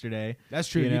day yesterday. That's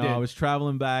true. You know, did. I was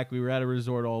traveling back. We were at a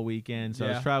resort all weekend, so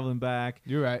I was traveling back.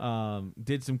 You're right.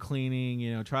 Did some cleaning.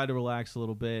 You know, tried to relax a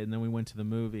little bit, and then we went to the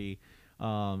movie.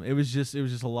 It was just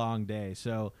a long day.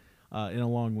 So. In a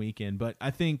long weekend, but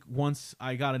I think once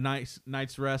I got a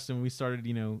night's rest and we started,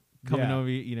 you know, coming over,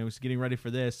 you know, getting ready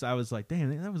for this, I was like,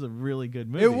 damn, that was a really good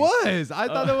movie. It was. I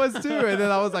thought it was too, and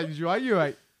then I was like, "You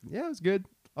like, yeah, it was good."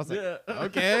 I was like,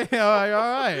 "Okay, all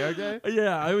right, okay."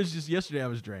 Yeah, I was just yesterday. I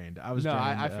was drained. drained.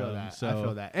 I feel that. So. I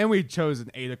feel that. And we chose an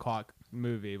 8 o'clock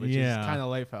movie, which is kind of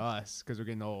late for us because we're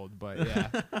getting old. But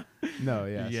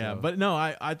yeah, But no,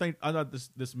 I thought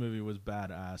this movie was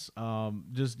badass.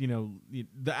 Just, you know,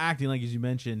 the acting, like as you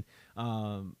mentioned,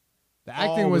 the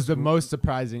acting was the most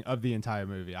surprising of the entire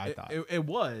movie. I thought it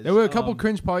was. There were a couple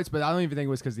cringe parts, but I don't even think it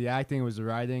was because the acting was the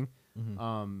writing.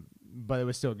 But it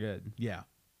was still good. Yeah.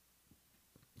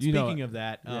 Speaking of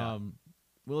that, well,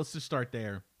 let's just start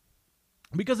there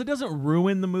because it doesn't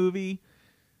ruin the movie.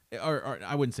 Or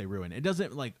I wouldn't say ruin. It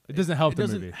doesn't help the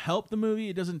movie. Help the movie.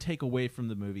 It doesn't take away from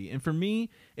the movie. And for me,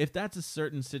 if that's a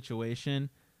certain situation,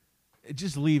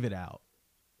 just leave it out.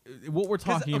 What we're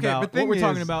talking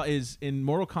about is in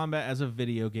Mortal Kombat as a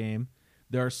video game,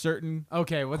 there are certain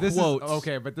quotes. But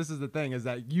this is the thing is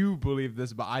that you believe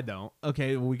this, but I don't.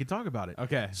 Okay, well we can talk about it.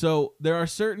 Okay. So there are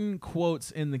certain quotes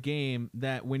in the game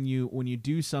that when you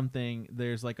do something,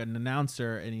 there's like an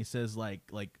announcer and he says like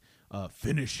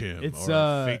finish him. It's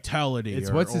or fatality.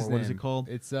 It's what's his name? What is it called?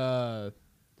 It's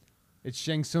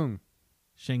Shang Tsung.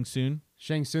 Shang Tsung.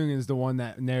 Shang Tsung is the one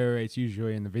that narrates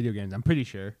usually in the video games. I'm pretty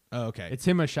sure. Oh, okay. It's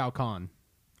him or Shao Kahn.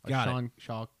 Got it.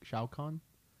 Shao Kahn.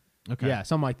 Okay. Yeah,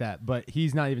 something like that. But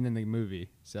he's not even in the movie.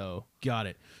 So got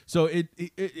it. So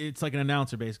it's like an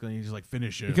announcer basically. And he's just like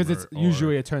finish him because it's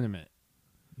usually a tournament.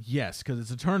 Yes, because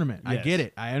it's a tournament. Yes. I get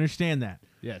it. I understand that.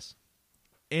 Yes.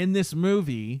 In this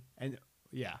movie, and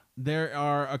there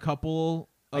are a couple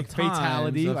of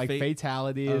fatality.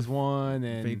 Fatality is one,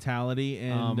 and fatality,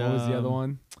 and what was the other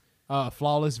one?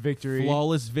 Flawless victory.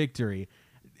 Flawless victory.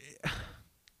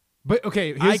 But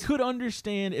okay, I could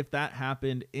understand if that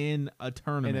happened in a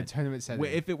tournament. In a tournament setting.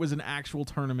 If it was an actual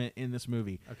tournament in this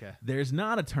movie. Okay. There's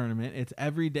not a tournament. It's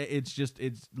every day.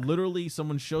 It's literally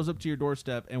someone shows up to your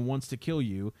doorstep and wants to kill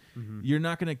you. Mm-hmm. You're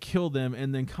not going to kill them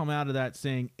and then come out of that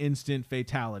saying instant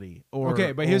fatality.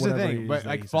 But here's the thing. But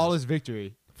like flawless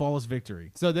victory. Flawless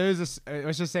victory. So there's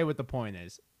let's just say what the point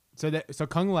is. So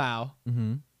Kung Lao,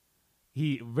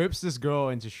 he rips this girl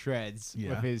into shreds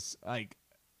with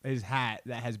his hat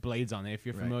that has blades on it. If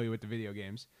you're familiar with the video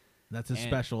games, that's his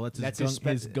special. That's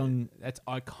his gun. That's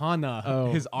Arcana.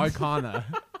 Oh. His Arcana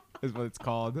is what it's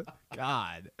called.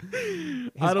 God, I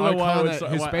don't know why.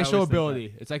 His special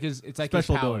ability. It's like his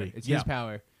special power. ability. It's his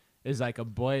power. Is like a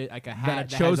blade, like a hat.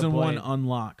 That chosen one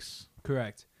unlocks.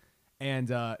 Correct. And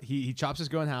he chops his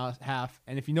girl in half.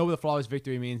 And if you know what the flawless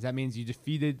victory means, that means you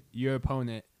defeated your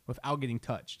opponent without getting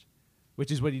touched,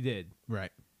 which is what he did. Right.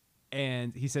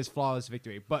 And he says flawless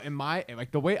victory. But in my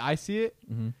the way I see it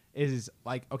is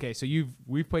like, okay, so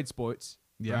we've played sports,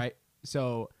 right?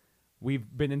 So we've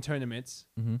been in tournaments,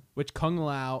 which Kung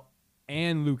Lao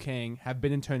and Liu Kang have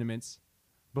been in tournaments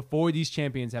before these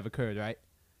champions have occurred, right?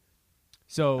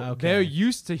 So they're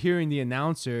used to hearing the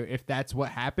announcer if that's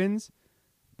what happens.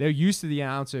 They're used to the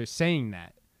announcer saying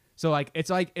that. So like it's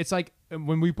like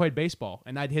when we played baseball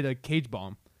and I'd hit a cage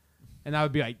bomb and I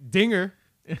would be like, dinger.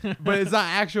 But it's not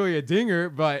actually a dinger,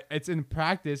 but it's in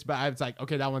practice. But I was like,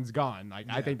 okay, that one's gone. Like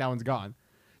I think that one's gone.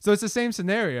 So it's the same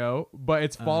scenario, but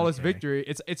it's flawless victory.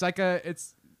 It's like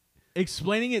it's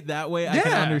explaining it that way. I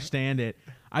can understand it.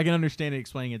 I can understand it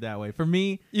explaining it that way. For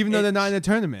me, even though they're not in a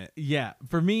tournament,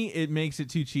 for me, it makes it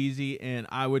too cheesy, and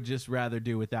I would just rather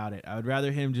do without it. I would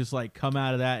rather him just like come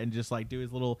out of that and just like do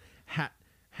his little hat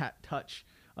touch.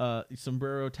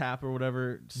 Sombrero tap or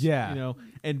whatever, you know,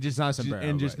 and just not sombrero,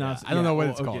 and just not. I don't know what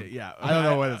it's called. I don't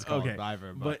know what it's called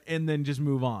either. But and then just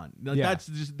move on. That's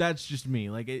just me.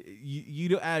 Like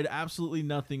you add absolutely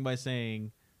nothing by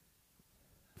saying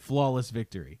flawless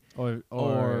victory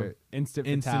or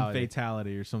instant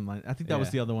fatality or something like that. I think that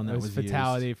was the other one that was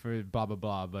fatality used. for blah blah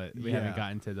blah. But we haven't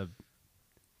gotten to the.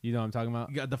 You know what I'm talking about?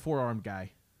 You got the four-armed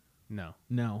guy.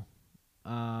 No.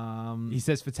 He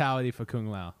says fatality for Kung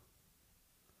Lao.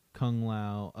 Kung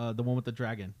Lao, the one with the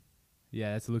dragon.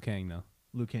 Yeah, that's Liu Kang though.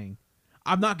 Liu Kang.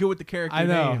 I'm not good with the character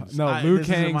names. I know. No,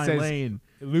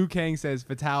 Liu Kang says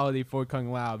fatality for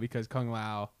Kung Lao because Kung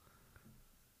Lao.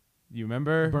 You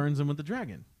remember? Burns him with the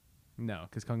dragon. No,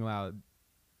 because Kung Lao.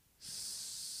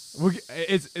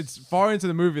 It's far into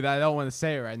the movie that I don't want to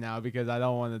say it right now because I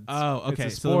don't want to. Oh, okay.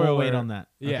 So we'll wait on that.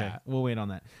 Yeah, okay. We'll wait on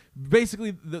that.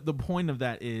 Basically, the point of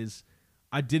that is,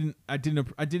 I just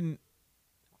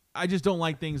don't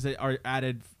like things that are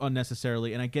added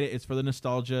unnecessarily, and I get it. It's for the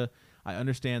nostalgia. I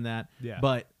understand that. Yeah.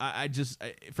 But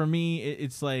for me,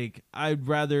 it's like I'd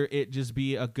rather it just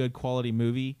be a good quality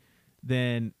movie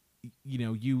than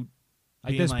you.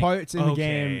 Like there's parts in the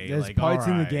game. There's parts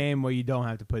in the game where you don't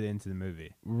have to put it into the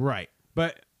movie. Right.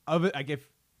 But if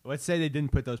let's say they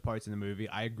didn't put those parts in the movie,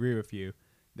 I agree with you.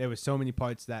 There was so many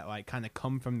parts that like kind of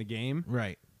come from the game.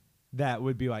 Right. That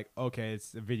would be like, okay,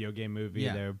 it's a video game movie.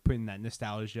 Yeah. They're putting that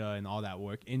nostalgia and all that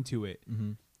work into it,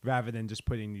 rather than just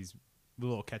putting these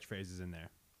little catchphrases in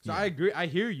there. So I agree. I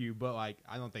hear you, but like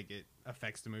I don't think it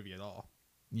affects the movie at all.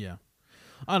 Yeah.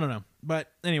 I don't know,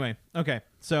 but anyway, okay.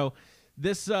 So.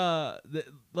 This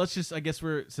let's just, I guess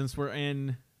since we're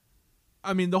in,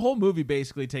 I mean, the whole movie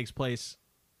basically takes place,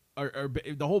 or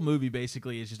the whole movie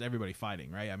basically is just everybody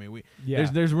fighting, right? I mean,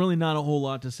 there's really not a whole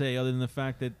lot to say other than the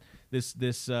fact that this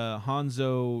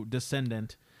Hanzo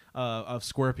descendant of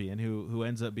Scorpion, who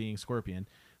ends up being Scorpion,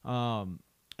 all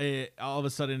of a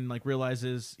sudden like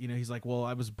realizes, he's like, well,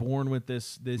 I was born with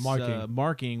this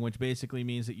marking, which basically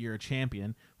means that you're a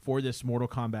champion for this Mortal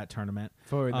Kombat tournament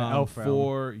for the elf realm.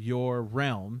 For your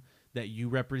realm that you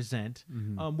represent,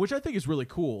 which I think is really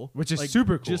cool. Which is like,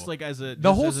 super cool. Just like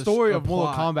the whole story of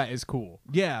Mortal Kombat is cool.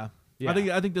 Yeah.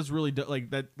 I think that's really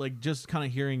like that. Like just kind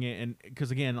of hearing it, and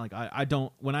because again, like I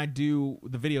don't, when I do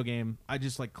the video game, I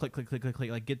just like click,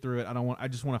 like get through it. I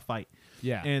just want to fight.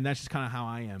 Yeah, and that's just kind of how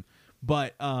I am.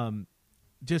 But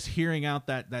just hearing out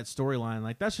that storyline,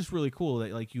 like that's just really cool.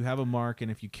 That like you have a mark, and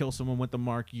if you kill someone with the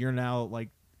mark, you're now like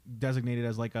designated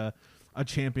as like a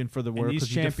champion for the world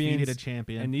because you defeated a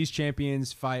champion. And these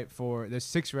champions fight for, there's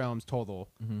 6 realms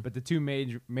total, but the 2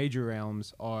 major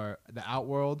realms are the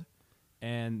Outworld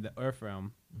and the Earth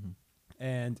realm.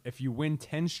 And if you win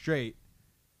 10 straight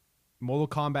Mortal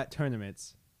Kombat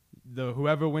tournaments,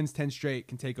 whoever wins 10 straight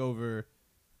can take over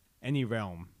any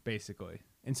realm basically.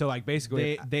 And so like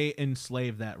basically they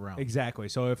enslave that realm. Exactly.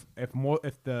 So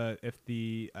if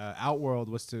the Outworld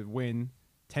was to win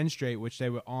 10 straight, which they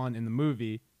were on in the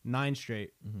movie, 9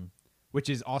 straight, which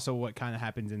is also what kind of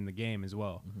happens in the game as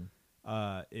well,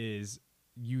 is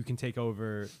you can take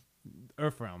over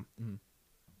Earth Realm.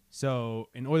 So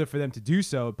in order for them to do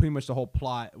so, pretty much the whole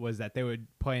plot was that they were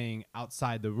playing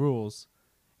outside the rules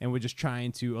and were just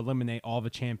trying to eliminate all the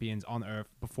champions on Earth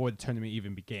before the tournament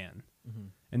even began.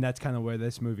 And that's kind of where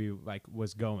this movie like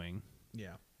was going.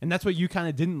 Yeah. And that's what you kind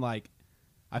of didn't like.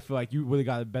 I feel like you really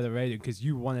got a better rating because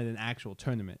you wanted an actual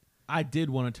tournament. I did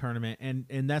want a tournament,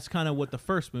 and that's kind of what the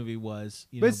first movie was.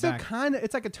 But it's still kind of,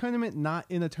 it's like a tournament, not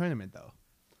in a tournament though.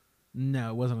 No,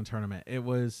 it wasn't a tournament.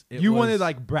 You wanted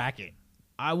like bracket.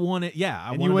 I wanted, you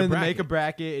wanted to make a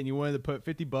bracket, and you wanted to put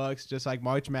 $50 just like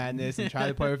March Madness, and try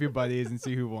to play with your buddies and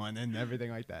see who won and everything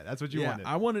like that. That's what you wanted.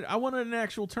 I wanted an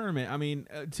actual tournament. I mean,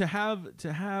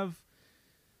 to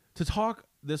talk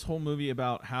this whole movie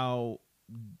about how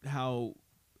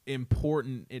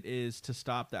important it is to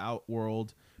stop the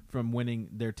Outworld from winning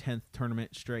their 10th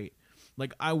tournament straight.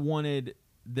 Like I wanted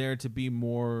there to be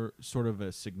more sort of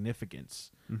a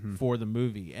significance for the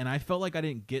movie, and I felt like I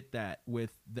didn't get that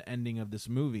with the ending of this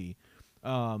movie,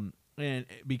 and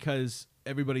because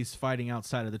everybody's fighting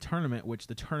outside of the tournament, which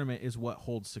the tournament is what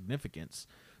holds significance.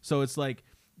 So it's like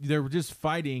they're just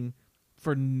fighting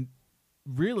for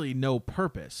really no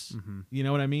purpose. You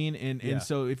know what I mean? And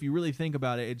so if you really think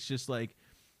about it, it's just like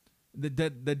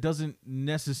that doesn't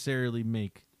necessarily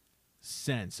make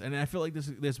sense. And I feel like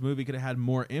this movie could have had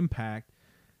more impact,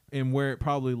 and where it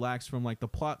probably lacks from like the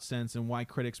plot sense and why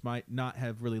critics might not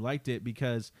have really liked it,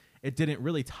 because it didn't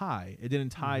really tie. It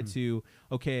didn't tie to,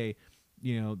 okay,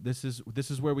 this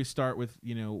is where we start with,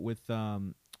 with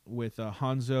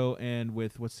Hanzo and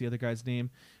with, what's the other guy's name?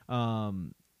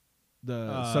 The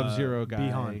Sub-Zero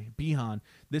guy, Bihan.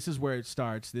 This is where it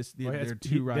starts. They're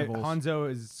two rivals.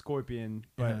 Hanzo is Scorpion,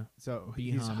 but so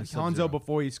he's Hanzo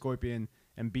before he's Scorpion,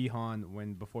 and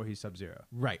Bihan before he's Sub-Zero.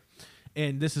 Right.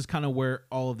 And this is kind of where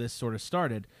all of this sort of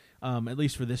started, at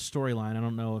least for this storyline. I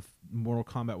don't know if Mortal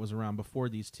Kombat was around before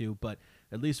these two, but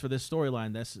at least for this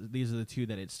storyline, these are the two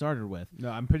that it started with. No,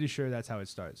 I'm pretty sure that's how it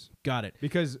starts. Got it.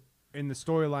 Because in the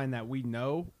storyline that we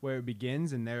know where it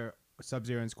begins, and they're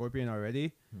Sub-Zero and Scorpion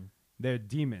already, they're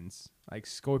demons, like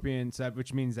Scorpion,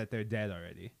 which means that they're dead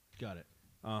already. Got it.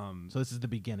 So this is the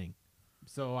beginning.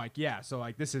 So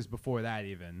this is before that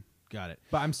even. Got it.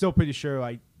 But I'm still pretty sure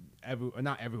like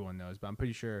not everyone knows, but I'm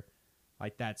pretty sure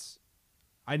like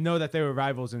I know that they were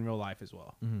rivals in real life as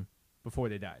well. before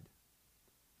they died.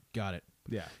 Got it.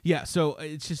 Yeah. Yeah. So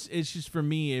it's just for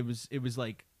me, it was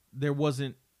like there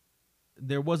wasn't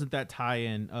that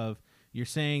tie-in of you're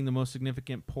saying the most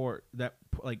significant port that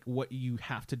like what you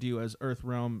have to do as Earth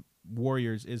Realm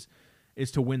warriors is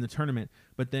to win the tournament,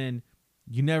 but then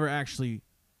you never actually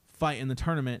fight in the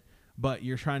tournament, but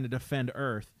you're trying to defend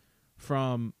Earth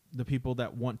from the people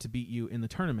that want to beat you in the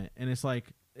tournament. And it's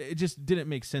like, it just didn't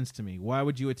make sense to me. Why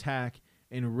would you attack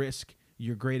and risk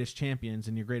your greatest champions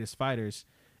and your greatest fighters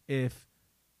if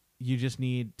you just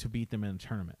need to beat them in a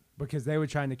tournament? Because they were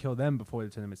trying to kill them before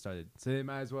the tournament started. So they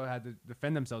might as well have to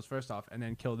defend themselves first off and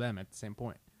then kill them at the same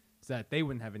point so that they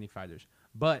wouldn't have any fighters.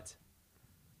 But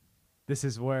this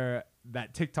is where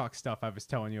that TikTok stuff I was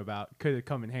telling you about could have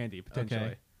come in handy potentially.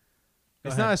 Okay.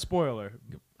 It's ahead. not a spoiler.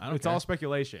 It's all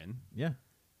speculation. Yeah.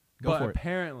 Go But for it.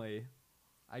 apparently,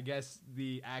 I guess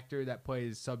the actor that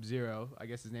plays Sub-Zero, I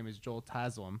guess his name is Joel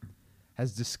Taslim,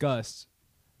 has discussed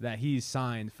that he's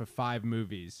signed for 5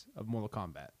 movies of Mortal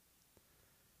Kombat,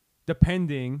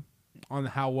 depending on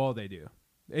how well they do.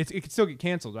 It could still get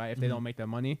canceled, right, if they don't make their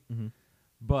money. Mm-hmm.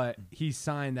 But he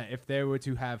signed that if they were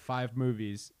to have 5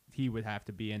 movies, he would have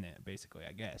to be in it, basically,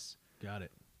 I guess. Got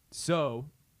it. So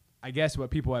I guess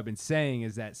what people have been saying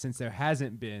is that since there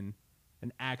hasn't been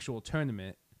an actual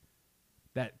tournament,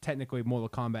 that technically Mortal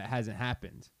Kombat hasn't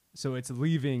happened. So it's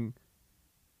leaving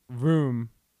room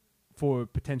for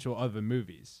potential other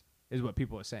movies, is what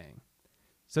people are saying.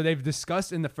 So they've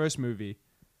discussed in the first movie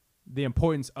the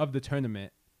importance of the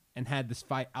tournament and had this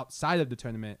fight outside of the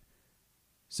tournament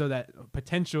so that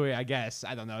potentially, I guess,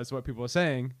 I don't know, it's what people are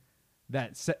saying,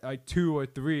 that like 2 or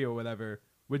 3 or whatever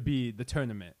would be the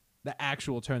tournament, the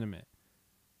actual tournament,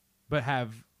 but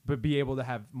be able to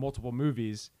have multiple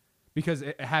movies because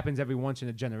it happens every once in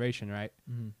a generation, right?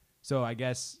 Mm-hmm. So I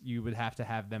guess you would have to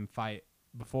have them fight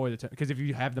before the tournament, because if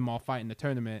you have them all fight in the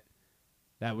tournament,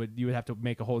 you would have to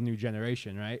make a whole new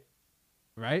generation, right?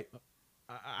 Right?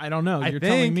 I don't know. You're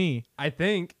telling me. I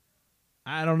think.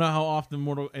 I don't know how often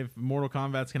Mortal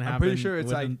Kombat's gonna happen. I'm pretty sure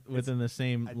it's within the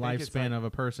same lifespan of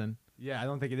a person. Yeah, I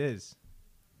don't think it is.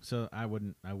 So I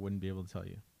wouldn't be able to tell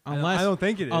you. I don't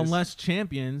think it is. Unless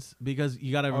champions, because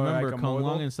you got to remember like Kung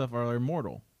immortal? Lao and stuff are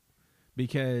immortal.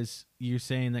 Because you're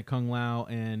saying that Kung Lao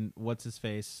and what's his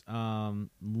face,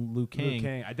 Liu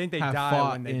Kang, I think they have die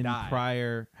fought when they in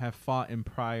die. have fought in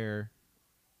prior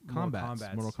Mortal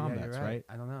Kombats, right?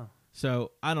 I don't know.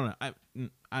 So I don't know.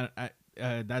 I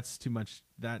that's too much.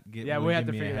 That we would have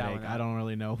give to me a figure that headache. one out. I don't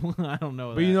really know. I don't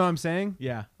know. But you know what I'm saying?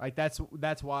 Yeah. Like that's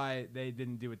why they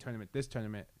didn't do a tournament. This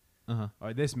tournament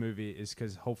or this movie is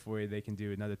because hopefully they can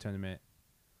do another tournament.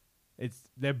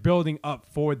 They're building up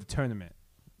for the tournament,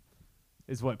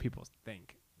 is what people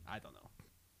think. I don't know.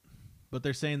 But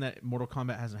they're saying that Mortal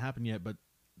Kombat hasn't happened yet, but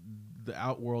the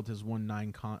Outworld has won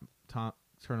 9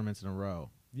 tournaments in a row.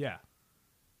 Yeah.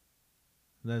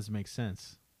 That doesn't make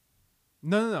sense.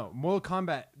 No. Mortal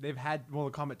Kombat, they've had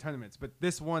Mortal Kombat tournaments, but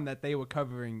this one that they were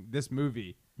covering, this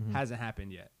movie, hasn't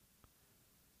happened yet.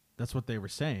 That's what they were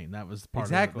saying. That was part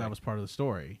Exactly. that was part of the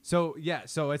story. So, yeah,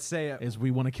 so let's say... is we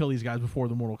want to kill these guys before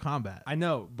the Mortal Kombat. I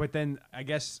know, but then I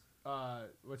guess...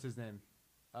 what's his name?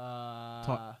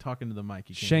 Talking to the mic.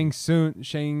 You Shang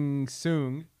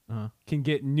Tsung can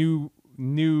get new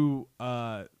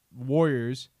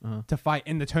warriors to fight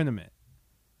in the tournament.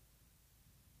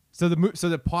 So the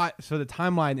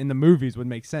timeline in the movies would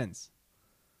make sense.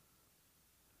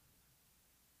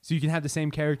 So you can have the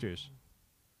same characters.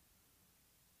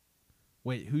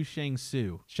 Wait, who's Shang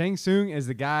Tsung? Shang Tsung is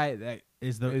the guy that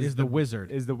Is the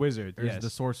wizard? Is the wizard? Or Yes. is the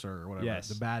sorcerer or whatever? Yes.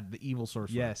 The evil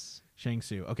sorcerer. Yes. Shang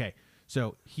Tsung. Okay,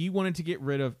 so he wanted to get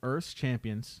rid of Earth's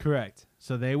champions, Correct.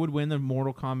 so they would win the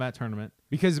Mortal Kombat tournament.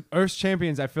 Because Earth's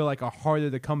champions, I feel like, are harder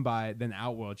to come by than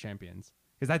Outworld champions.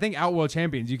 Because I think Outworld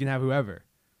champions, you can have whoever.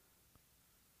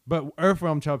 But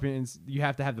Earthrealm champions, you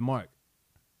have to have the mark.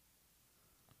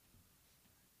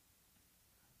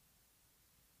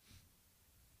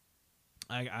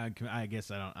 I guess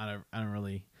I don't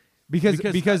really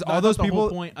Because all those people.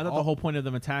 I thought the whole point of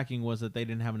them attacking was that they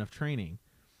didn't have enough training,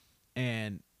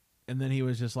 and then he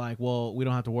was just like, well, we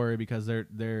don't have to worry because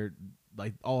they're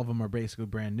like all of them are basically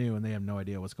brand new and they have no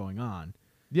idea what's going on.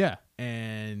 Yeah.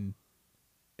 And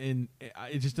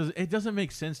it just doesn't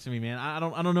make sense to me, man. I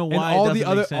don't know And why all it doesn't the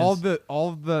other make sense. all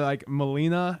of the like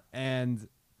Melina and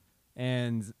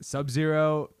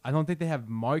Sub-Zero, I don't think they have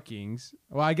markings.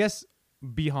 Well, I guess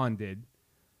Bihan did.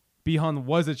 Bihan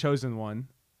was a chosen one,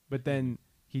 but then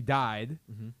he died,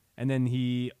 and then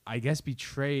he, I guess,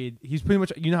 betrayed. He's pretty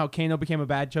much, you know how Kano became a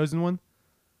bad chosen one?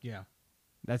 Yeah.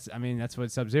 That's what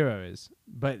Sub-Zero is.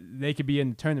 But they could be in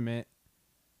the tournament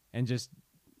and just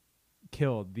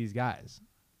killed these guys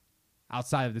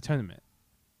outside of the tournament.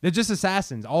 They're just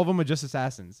assassins. All of them are just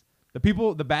assassins.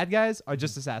 The bad guys are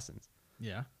just assassins.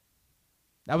 Yeah.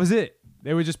 That was it.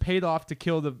 They were just paid off to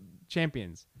kill the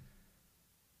champions.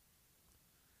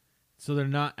 So they're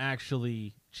not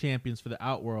actually champions for the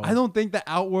Outworld. I don't think the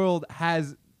Outworld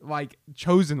has like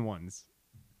chosen ones.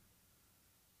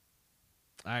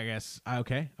 I guess.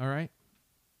 Okay. All right.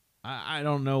 I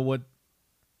don't know what.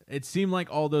 It seemed like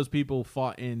all those people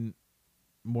fought in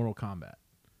Mortal Kombat.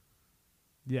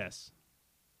 Yes.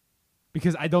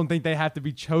 Because I don't think they have to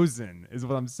be chosen, is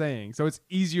what I'm saying. So it's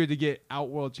easier to get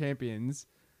Outworld champions,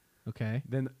 Okay.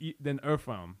 than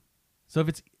Earthrealm.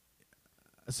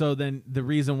 So then the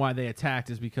reason why they attacked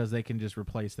is because they can just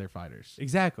replace their fighters.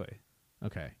 Exactly.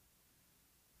 Okay.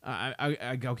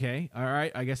 Okay. All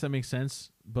right. I guess that makes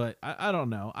sense, but I don't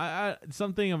know.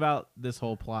 Something about this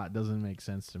whole plot doesn't make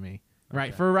sense to me. Right.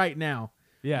 Okay. For right now.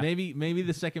 Yeah. Maybe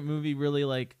the second movie really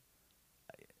like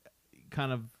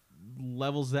kind of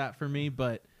levels that for me,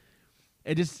 but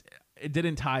it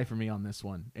didn't tie for me on this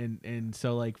one. And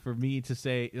so like for me to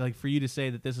say, like for you to say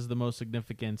that this is the most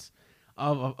significance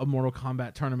of a Mortal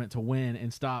Kombat tournament to win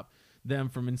and stop them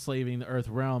from enslaving the Earth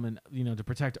realm and, you know, to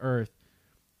protect Earth,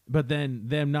 but then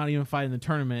them not even fighting the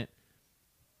tournament.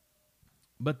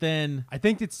 But then I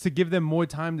think it's to give them more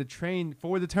time to train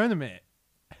for the tournament.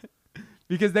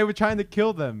 Because they were trying to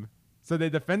kill them. So they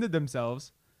defended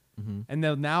themselves. Mm-hmm. And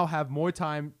they'll now have more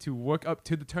time to work up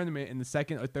to the tournament in the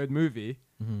second or third movie.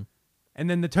 Mm-hmm. And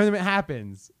then the tournament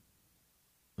happens.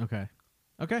 Okay.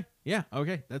 Yeah.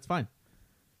 Okay. That's fine.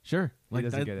 Sure. Like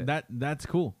doesn't get it. That's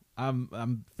cool.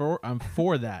 I'm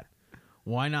for that.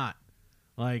 Why not?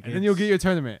 Like, And then you'll get your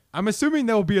tournament. I'm assuming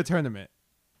there will be a tournament.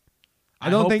 I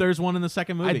don't think there's one in the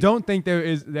second movie. I don't think there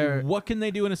is. There. What can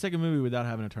they do in a second movie without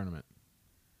having a tournament?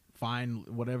 Find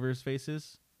whatever his face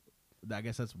is. I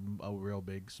guess that's a real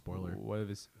big spoiler. What of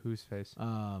his? Whose face?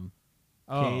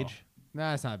 Cage.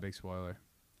 Nah, that's not a big spoiler.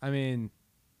 I mean,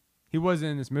 he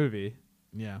wasn't in this movie.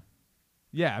 Yeah.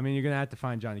 Yeah, I mean, you're gonna have to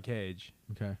find Johnny Cage.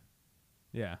 Okay.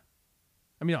 Yeah.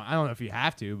 I mean, I don't know if you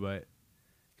have to, but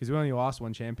because we only lost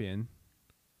one champion.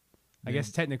 I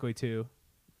guess technically two.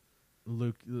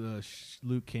 Luke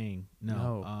King.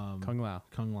 No. Kung Lao.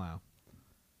 Kung Lao.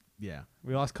 Yeah.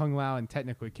 We lost Kung Lao and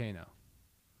technically Kano.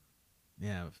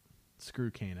 Yeah. Screw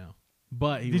Kano.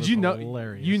 But he Did was you know?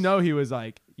 hilarious. You know he was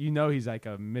like. You know he's like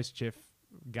a mischief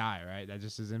guy, right? That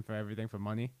just is in for everything for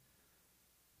money.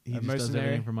 he just does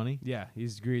everything for money. Yeah,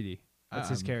 he's greedy. That's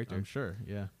his character. I'm sure.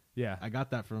 Yeah. Yeah. I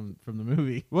got that from the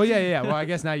movie. Well, yeah. Well, I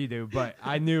guess now you do. But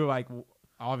I knew like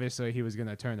obviously he was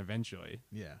gonna turn eventually.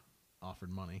 Yeah. Offered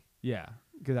money. Yeah,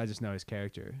 because I just know his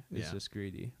character. It's Yeah. just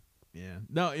greedy. Yeah.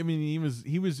 No, I mean he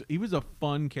was a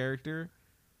fun character.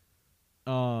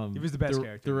 He was the best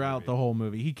character in the throughout movie. the whole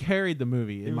movie. He carried the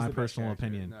movie He in was my the best personal character.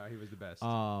 opinion. No, he was the best.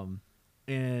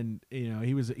 And you know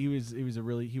he was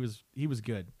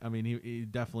good. I mean he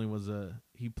definitely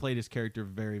he played his character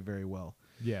very, very well.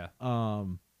 Yeah.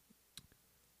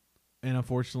 And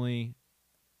unfortunately,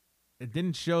 it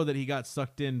didn't show that he got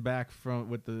sucked in back from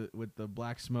with the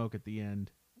black smoke at the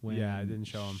end. When Yeah, it didn't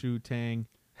show him. Shu Tang,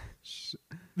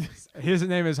 His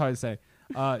name is hard to say.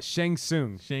 Shang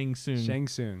Tsung. Shang Tsung. Shang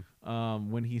Tsung.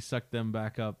 When he sucked them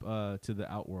back up to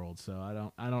the Outworld. So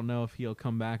I don't know if he'll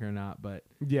come back or not, but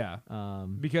Yeah.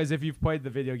 Because if you've played the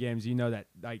video games, you know that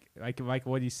like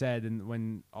what he said, and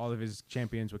when all of his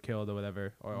champions were killed or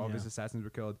whatever, or all of his assassins were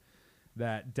killed,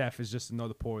 that death is just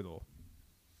another portal.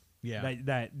 yeah,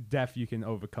 That death you can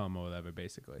overcome or whatever,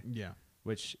 basically. yeah,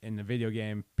 Which in the video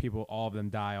game, all of them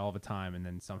die all the time, and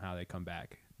then somehow they come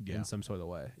back in some sort of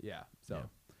way. Yeah. So.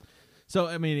 Yeah. So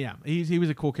I mean, yeah, he was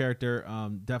a cool character.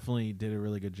 Definitely did a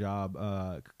really good job.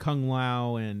 Kung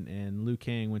Lao and Liu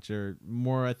Kang, which are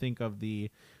more, I think, of the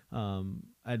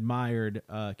admired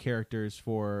characters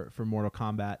for Mortal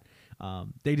Kombat.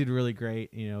 They did really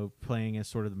great. You know, playing as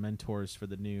sort of the mentors for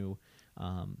the new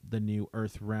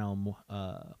Earth realm.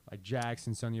 Like Jax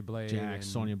and Sonya Blade. Jax,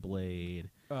 Sonya Blade.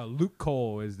 Luke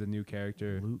Cole is the new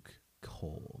character. Luke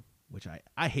Cole, which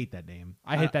I hate that name.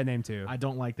 I hate that name too. I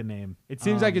don't like the name. It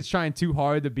seems like it's trying too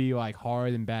hard to be like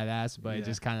hard and badass, but Yeah. it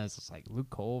just kind of is like Luke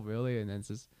Cole, really, and then it's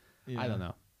just I don't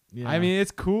know. Yeah. I mean,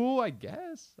 it's cool, I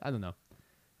guess. I don't know.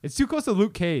 It's too close to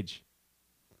Luke Cage,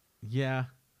 yeah.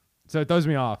 so it throws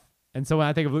me off. And so when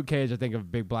I think of Luke Cage, I think of a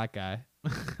big black guy.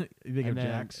 You think And of then-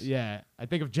 Jax? Yeah, I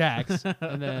think of Jax,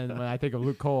 and then when I think of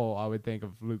Luke Cole, I would think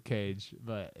of Luke Cage.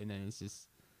 And then it's just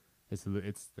it's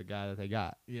the guy that they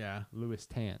got, Yeah. Louis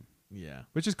Tan, Yeah.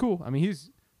 which is cool. I mean, he's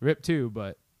ripped too,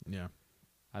 but Yeah.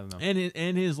 I don't know.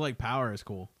 And his like power is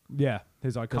cool. Yeah,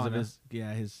 his Because Arcana.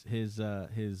 of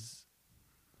his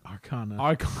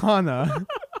Arcana.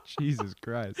 Jesus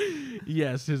Christ.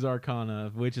 Yes, his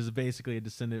Arcana, which is basically a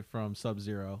descendant from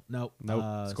Sub-Zero. Nope.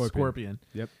 Scorpion.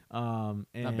 Yep. And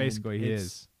Not basically, he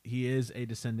is. He is a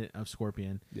descendant of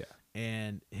Scorpion. Yeah.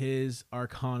 And his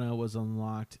Arcana was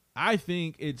unlocked. I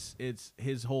think it's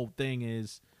his whole thing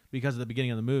is because at the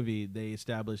beginning of the movie they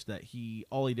established that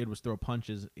all he did was throw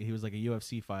punches. He was like a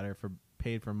UFC fighter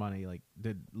paid for money, like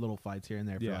did little fights here and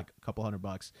there for like a couple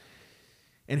 $100.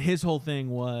 And his whole thing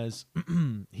was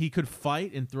he could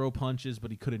fight and throw punches, but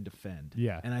he couldn't defend.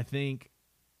 Yeah. And I think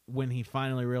when he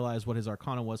finally realized what his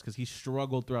Arcana was, because he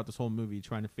struggled throughout this whole movie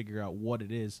trying to figure out what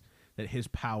it is that his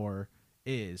power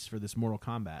is for this Mortal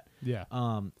Kombat. Yeah.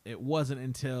 It wasn't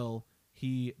until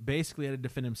he basically had to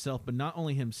defend himself, but not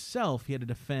only himself, he had to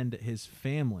defend his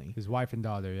family. His wife and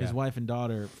daughter, yeah. His wife and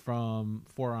daughter from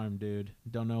Forearm Dude.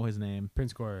 Don't know his name.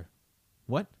 Prince Goro.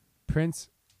 What? Prince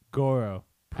Goro.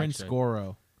 Prince actually.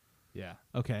 Goro. Yeah.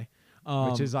 Okay.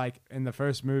 Which is like in the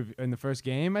first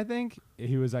game, I think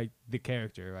he was like the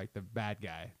character, like the bad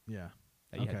guy. Yeah.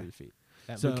 That you had to defeat.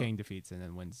 That So- Liu Kang defeats and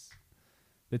then wins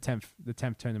the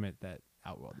 10th tournament that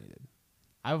Outworld needed.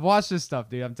 I've watched this stuff,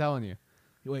 dude. I'm telling you.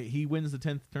 Wait, he wins the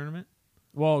 10th tournament?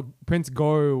 Well, Prince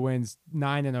Goro wins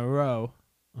 9 in a row,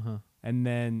 Uh-huh. and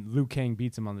then Liu Kang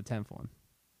beats him on the 10th one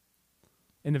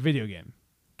in the video game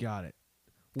Got it.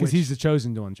 because Which- he's the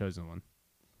chosen one.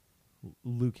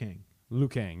 Liu Kang. Liu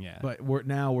Kang, yeah. But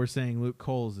we're saying Luke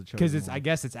Cole is the chosen Because one. I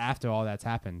guess it's after all that's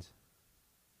happened.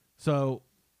 So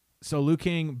Liu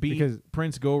Kang beat Because-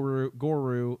 Prince Goro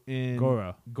in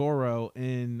Goro.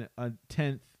 In a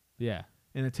 10th Yeah.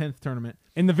 tournament.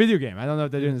 In the video game. I don't know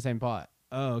if they're doing the same plot.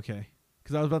 Oh, okay.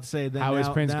 Because I was about to say that How is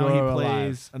Prince now Goro he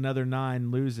plays alive? another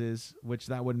 9, loses, which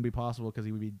that wouldn't be possible because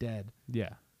he would be dead.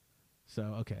 Yeah. So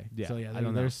okay. Yeah, So yeah, I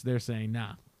don't know. they're saying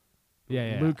nah.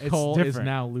 Yeah. Luke It's Cole is different.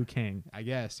 now Liu Kang. I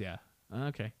guess, yeah.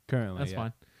 Okay. Currently, That's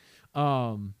yeah.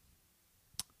 fine.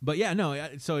 But yeah, no.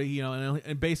 So and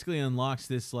it basically unlocks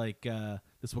this like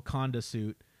this Wakanda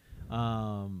suit,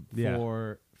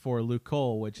 for Luke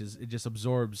Cole, which is it just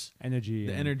absorbs Energy.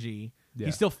 the energy. Yeah.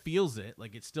 He still feels it,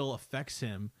 like it still affects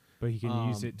him. But he can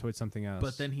use it towards something else.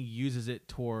 But then he uses it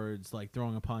towards like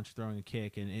throwing a punch, throwing a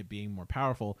kick, and it being more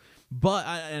powerful. But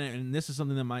and this is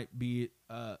something that might be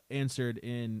answered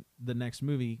in the next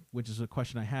movie, which is a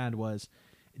question I had was,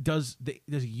 does he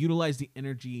utilize the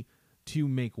energy to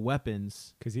make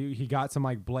weapons? Because he got some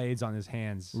like blades on his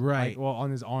hands. Right. Like, well,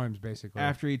 on his arms, basically.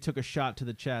 After he took a shot to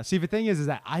the chest, See, the thing is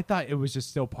that I thought it was just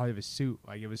still part of his suit.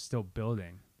 Like, it was still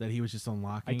building. that he was just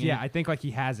unlocking Like, it. yeah, I think like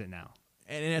he has it now.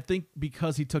 And I think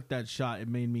because he took that shot, it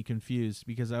made me confused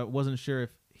because I wasn't sure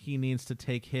if he needs to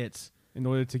take hits In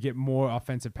order to get more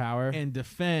offensive power. and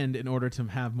defend in order to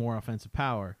have more offensive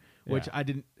power, which Yeah. I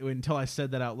didn't until I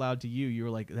said that out loud to you. You were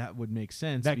like, that would make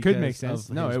sense. That could make because sense.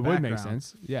 of No, his it would make background.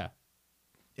 sense. Yeah.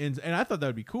 And I thought that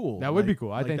would be cool. That would be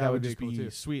cool. I think that would be just cool,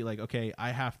 too. sweet. Like, okay, I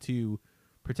have to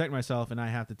protect myself and I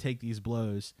have to take these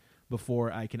blows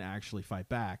before I can actually fight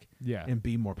back Yeah. and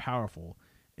be more powerful.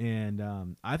 And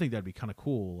I think that'd be kind of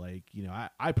cool. Like,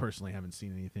 I personally haven't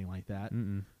seen anything like that.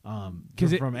 From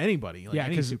anybody, like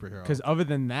any superhero. Because other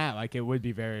than that, like it would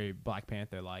be very Black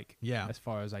Panther like. Yeah. As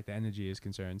far as like the energy is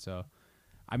concerned. So,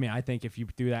 I mean, I think if you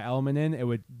threw that element in, it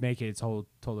would make it its whole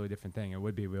totally different thing. It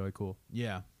would be really cool.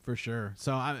 Yeah, for sure.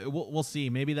 So we'll see.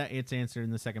 Maybe that it's answered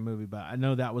in the second movie, but I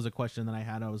know that was a question that I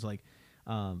had. I was like,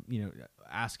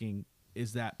 asking,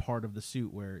 is that part of the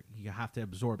suit where you have to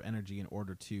absorb energy in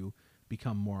order to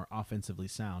become more offensively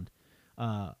sound,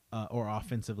 or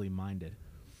offensively minded?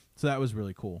 So that was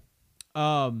really cool.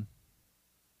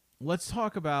 Let's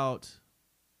talk about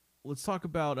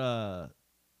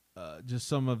just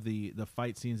some of the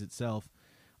fight scenes itself.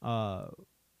 What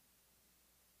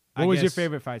was your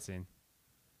favorite fight scene?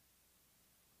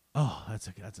 Oh, that's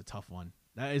a tough one.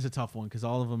 That is a tough one because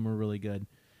all of them were really good.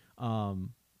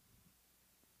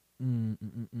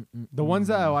 The ones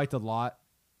that I liked a lot,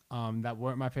 that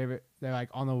weren't my favorite, they're like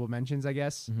honorable mentions, I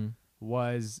guess,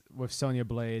 was with Sonya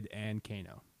Blade and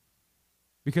Kano.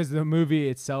 Because the movie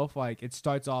itself, like, it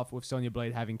starts off with Sonya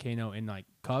Blade having Kano in like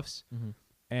cuffs,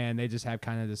 and they just have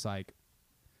kind of this like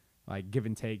give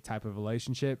and take type of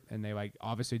relationship, and they like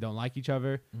obviously don't like each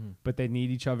other, but they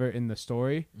need each other in the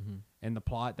story and the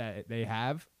plot that they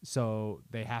have, so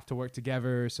they have to work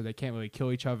together, so they can't really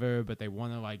kill each other, but they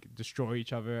want to like destroy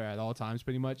each other at all times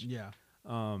pretty much. Yeah.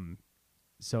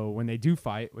 So when they do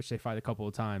fight, which they fight a couple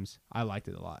of times, I liked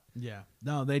it a lot. Yeah.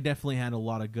 No, they definitely had a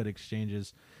lot of good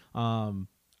exchanges.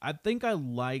 I think I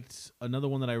liked another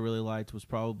one that I really liked was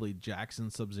probably Jackson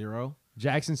Sub-Zero.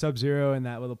 Jackson Sub-Zero in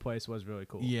that little place was really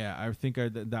cool. Yeah, I think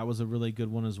that was a really good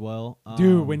one as well.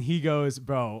 Dude, when he goes,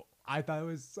 bro, I thought it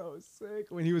was so sick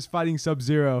when he was fighting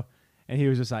Sub-Zero. And he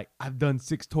was just like, I've done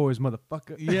 6 tours,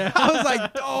 motherfucker. Yeah. I was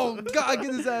like, oh, God,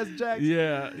 get his ass Jax.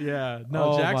 Yeah.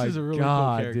 No, Jax is a really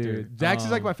cool character. Dude. Jax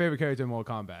is like my favorite character in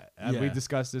Mortal Kombat. Yeah. We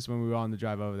discussed this when we were on the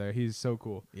drive over there. He's so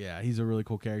cool. Yeah, he's a really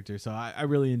cool character. So I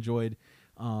really enjoyed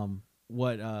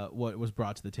what was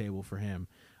brought to the table for him.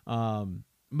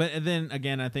 But then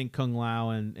again, I think Kung Lao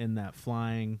and that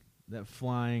flying yeah,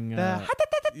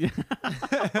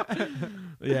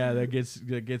 that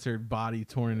gets her body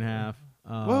torn in half.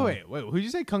 Wait. Who'd you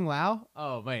say, Kung Lao?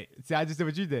 Oh, wait. See, I just did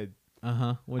what you did.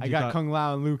 I got Kung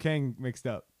Lao and Liu Kang mixed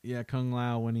up. Yeah, Kung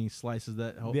Lao when he slices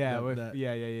that. Yeah.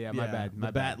 My bad.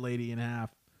 The bat lady in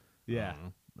half. Yeah.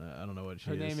 I don't know what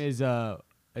her name is.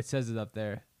 It says it up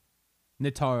there.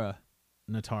 Nitara,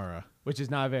 which is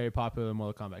not a very popular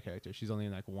Mortal Kombat character. She's only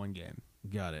in like 1 game.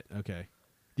 Got it. Okay.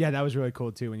 Yeah, that was really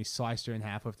cool too when he sliced her in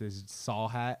half with his saw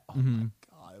hat. Oh my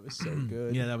God, it was so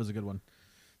good. Yeah, that was a good one.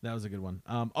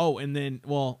 And then,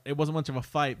 well, it wasn't much of a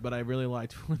fight, but I really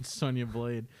liked when Sonya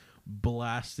Blade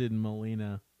blasted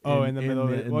Melina. In the middle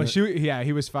of it.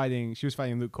 He was fighting. She was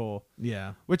fighting Luke Cole.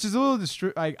 Yeah, which is a little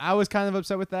like I was kind of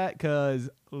upset with that because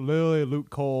literally Luke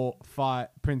Cole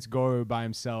fought Prince Goro by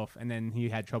himself, and then he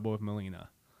had trouble with Melina.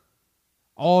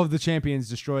 All of the champions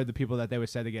destroyed the people that they were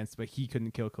set against, but he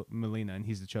couldn't kill Melina, and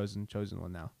he's the chosen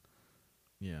one now.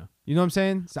 Yeah. You know what I'm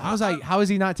saying? So I was like, how is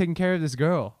he not taking care of this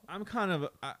girl? I'm kind of,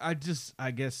 I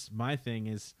guess my thing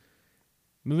is,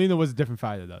 Melina was a different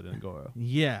fighter though than Goro.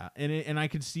 Yeah, and I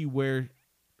could see where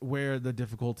the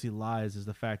difficulty lies is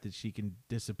the fact that she can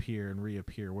disappear and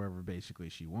reappear wherever basically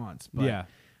she wants. But, yeah.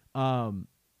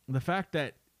 The fact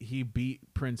that he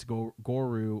beat Prince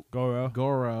Goro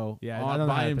yeah,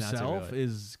 by himself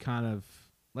is kind of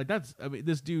like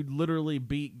this dude literally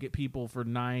beat people for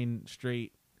 9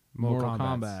 straight Mortal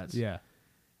Kombats. Yeah.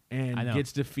 And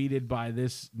gets defeated by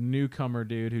this newcomer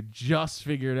dude who just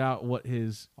figured out what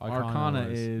his Arcana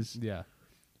is. Yeah.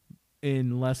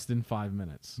 In less than 5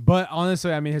 minutes. But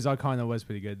honestly, I mean, his Arcana was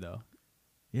pretty good though.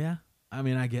 Yeah. I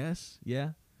mean, I guess.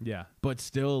 Yeah. Yeah. But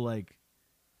still, like,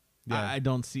 yeah. I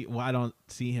don't see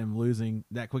him losing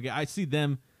that quick. I see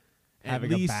them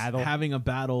having a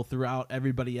battle throughout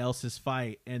everybody else's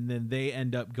fight, and then they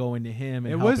end up going to him.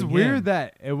 And it was weird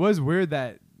that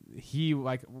he,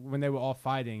 like, when they were all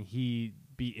fighting, he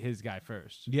beat his guy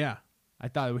first. Yeah. I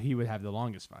thought he would have the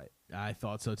longest fight. I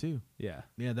thought so too. Yeah.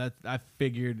 Yeah, that I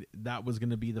figured that was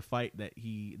going to be the fight that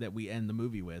we end the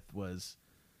movie with was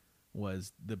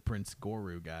the Prince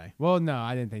Goro guy. Well, no,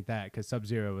 I didn't think that because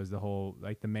Sub-Zero was the whole,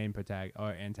 like, the main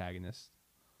antagonist.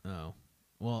 Oh.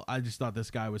 Well, I just thought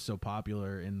this guy was so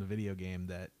popular in the video game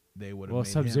that they would have made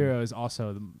Sub-Zero is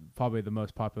also probably the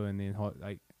most popular in the whole,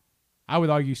 like, I would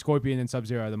argue Scorpion and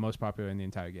Sub-Zero are the most popular in the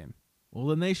entire game. Well,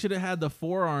 then they should have had the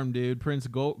forearm dude, Prince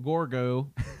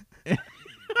Gorgo.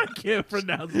 I can't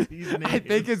pronounce these names. I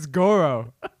think it's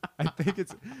Goro.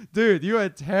 Dude, you are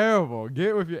terrible.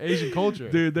 Get with your Asian culture.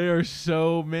 Dude, there are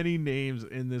so many names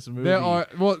in this movie. There are,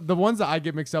 well, the ones that I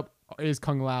get mixed up is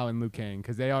Kung Lao and Liu Kang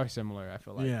because they are similar, I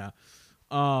feel like. Yeah.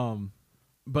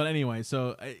 But anyway,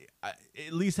 so I,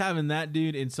 at least having that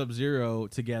dude and Sub-Zero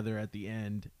together at the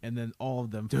end, and then all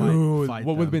of them fight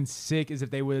what would have been sick is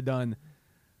if they would have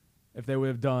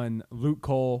done Luke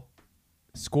Cole,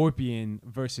 Scorpion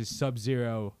versus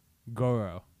Sub-Zero,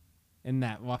 Goro in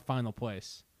that final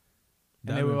place.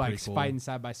 And they were like fighting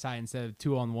side by side instead of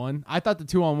 2-on-1. I thought the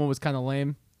 2-on-1 was kind of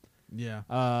lame. Yeah.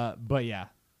 But yeah,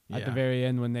 at the very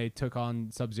end when they took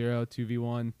on Sub-Zero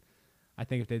 2v1, I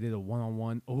think if they did a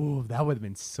 1-on-1, oh, that would have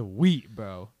been sweet,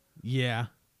 bro. Yeah.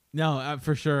 No,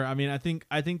 for sure. I mean, I think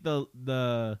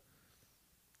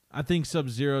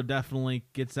Sub-Zero definitely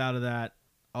gets out of that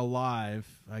alive.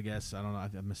 I guess I don't know.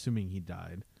 I'm assuming he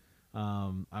died.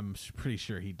 I'm pretty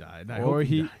sure he died. Or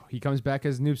he comes back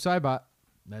as Noob Saibot.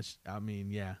 I mean,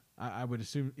 yeah. I would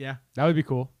assume, yeah. That would be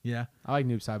cool. Yeah. I like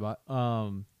Noob Saibot.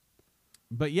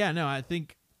 But yeah, no, I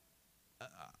think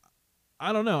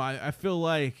I don't know. I feel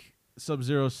like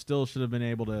Sub-Zero still should have been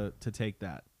able to take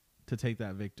that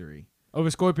victory over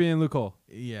Scorpion and Luke Cole.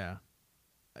 Yeah.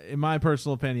 In my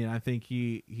personal opinion, I think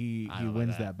he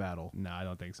wins that battle. No, I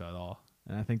don't think so at all.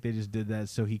 And I think they just did that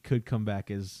so he could come back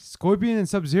as Scorpion and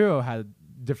Sub-Zero had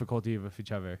difficulty with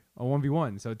each other. A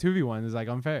 1v1. So 2v1 is like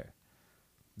unfair.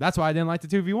 That's why I didn't like the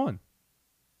 2v1.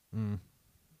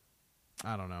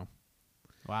 I don't know.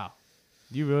 Wow.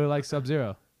 You really like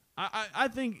Sub-Zero? I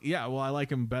think, yeah, well, I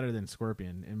like him better than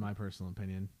Scorpion, in my personal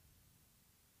opinion.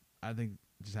 I think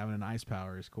just having an ice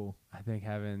power is cool. I think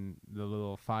having the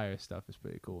little fire stuff is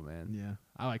pretty cool, man. Yeah.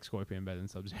 I like Scorpion better than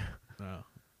Sub-Zero. Oh,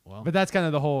 well. But that's kind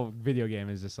of the whole video game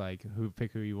is just like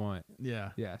pick who you want. Yeah.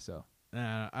 Yeah, so.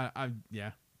 I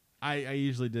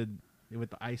usually did it with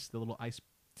the ice, the little ice.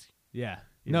 Yeah.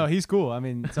 Yeah. No, he's cool. I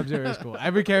mean, Sub-Zero is cool.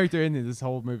 Every character in this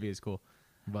whole movie is cool.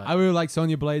 But I really like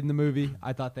Sonya Blade in the movie.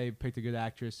 I thought they picked a good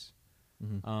actress.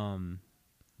 mhm.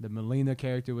 The Melina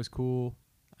character was cool.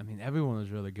 I mean, everyone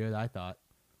was really good, I thought.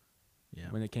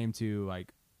 Yeah. When it came to,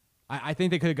 like, I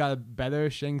think they could have got a better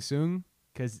Shang Tsung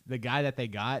because the guy that they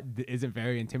got isn't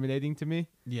very intimidating to me.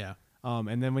 Yeah.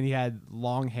 And then when he had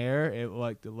long hair, it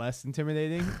looked less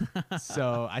intimidating.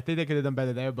 So I think they could have done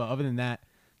better there. But other than that,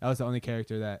 that was the only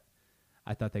character that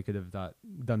I thought they could have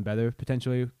done better,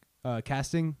 potentially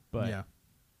casting. But yeah.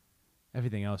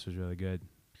 everything else was really good.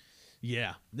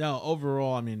 Yeah. No,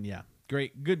 overall, I mean, yeah.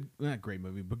 Not great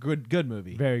movie, but good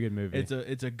movie. Very good movie.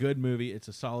 It's a good movie. It's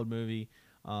a solid movie.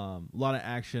 A lot of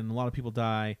action. A lot of people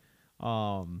die.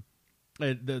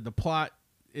 The plot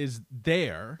is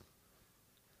there.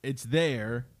 It's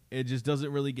there. It just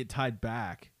doesn't really get tied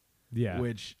back. Yeah.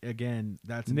 Which again,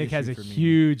 that's an Nick issue has a for me.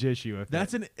 huge issue with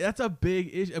it. That's a big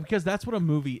issue because that's what a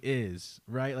movie is,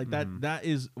 right? Like Mhm. that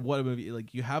is what a movie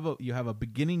like. You have a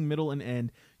beginning, middle, and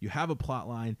end. You have a plot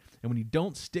line, and when you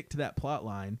don't stick to that plot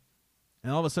line,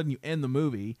 and all of a sudden you end the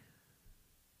movie,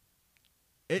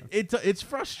 it's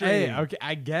frustrating. Hey, okay,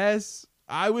 I guess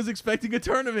I was expecting a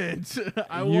tournament. you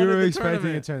were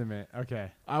expecting a tournament.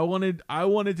 Okay. I wanted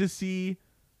to see,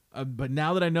 but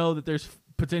now that I know that there's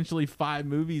potentially 5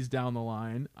 movies down the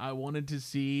line, I wanted to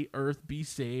see Earth be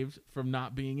saved from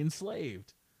not being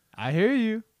enslaved. I hear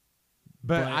you.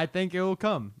 But I think it will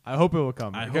come. I hope it will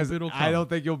come. I hope because it'll I come. don't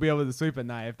think you'll be able to sleep at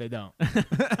night if they don't.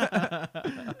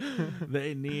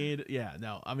 They need, yeah,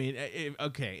 no. I mean,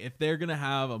 if they're gonna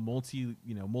have a multi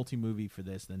movie for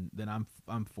this, then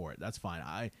I'm for it. That's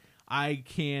fine. I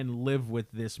can live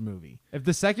with this movie. If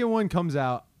the second one comes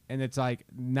out and it's like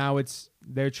now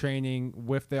they're training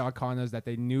with the Arcanas that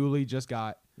they newly just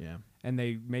got, Yeah, and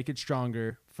they make it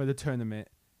stronger for the tournament,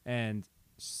 and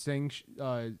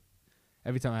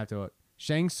every time I have to look,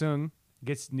 Shang Tsung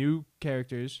gets new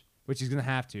characters, which he's gonna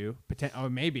have to, or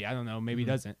maybe, I don't know, maybe he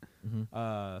doesn't.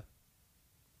 Mhm.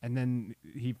 And then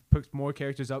he puts more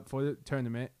characters up for the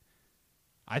tournament.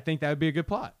 I think that would be a good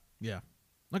plot. yeah,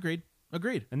 agreed.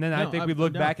 And then I think we'd I'm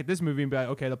look down. back at this movie and be like,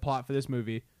 okay, the plot for this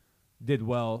movie did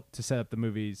well to set up the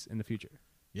movies in the future.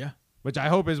 Yeah, Which I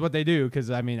hope is what they do, because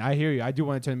I mean, I hear you. I do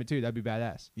want a tournament too. That'd be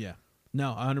badass. yeah.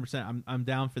 No, 100%. I'm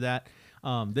down for that.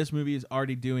 This movie is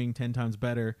already doing 10 times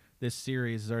better. This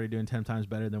series is already doing 10 times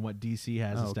better than what DC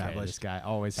has Okay, established. this guy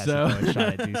always has So- to throw a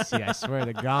shot at DC. I swear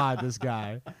to God, this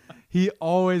guy. He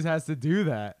always has to do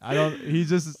that. I don't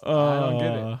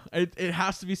get it. It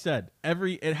has to be said.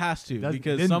 It has to,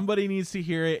 because Didn't- somebody needs to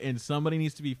hear it, and somebody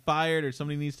needs to be fired, or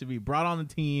somebody needs to be brought on the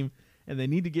team, and they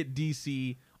need to get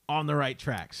DC on the right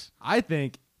tracks. I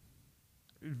think,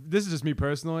 this is just me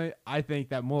personally, I think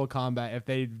that Mortal Kombat, if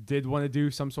they did want to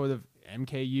do some sort of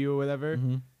MKU or whatever,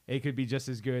 it could be just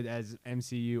as good as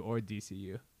MCU or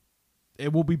DCU.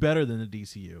 It will be better than the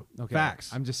DCU. Okay.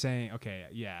 Facts. I'm just saying, okay,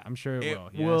 yeah, I'm sure It will.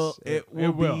 Yes,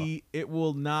 will. It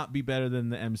will not be better than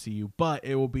the MCU, but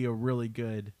it will be a really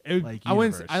good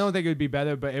universe. I don't think it would be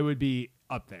better, but it would be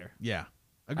up there. Yeah,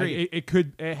 Like,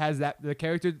 agreed. it has that,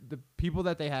 the people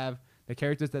that they have, the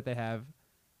characters that they have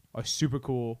are super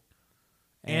cool.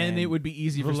 and it would be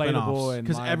easy for relatable spinoffs and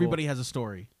because liable. everybody has a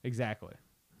story. Exactly.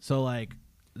 So like,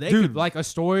 they Dude, could like a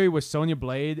story with Sonya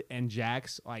Blade and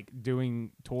Jax like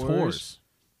doing tours.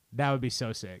 That would be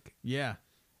so sick. Yeah,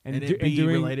 And, and it'd be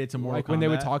related to Mortal like when they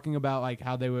were Kombat. talking about like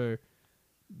how they were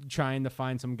trying to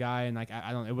find some guy and like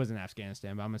I don't, it wasn't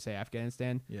Afghanistan, but I'm gonna say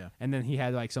Afghanistan. Yeah. And then he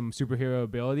had like some superhero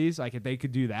abilities. Like if they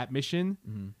could do that mission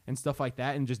Mm-hmm. and stuff like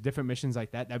that, and just different missions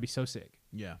like that, that'd be so sick.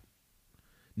 Yeah.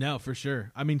 No, for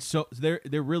sure. I mean, so there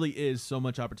really is so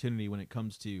much opportunity when it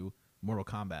comes to Mortal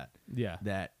Kombat Yeah,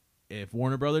 that if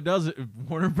Warner Brothers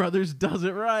does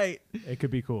it right, it could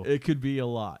be cool. it could be a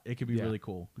lot. It could be Yeah. really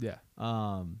cool. Yeah.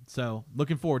 So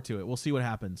looking forward to it. We'll see what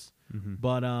happens. Mm-hmm.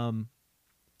 But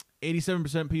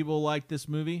 87% people like this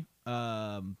movie.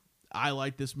 I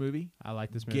like this movie. I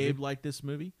like this movie. Gabe liked this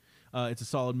movie. It's a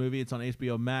solid movie. It's on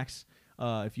HBO Max.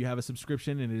 If you have a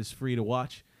subscription, and it is free to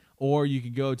watch. Or you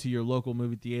can go to your local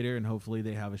movie theater, and hopefully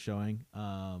they have a showing.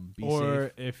 Be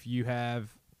Or safe.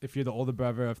 if you're the older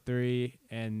brother of 3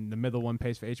 and the middle one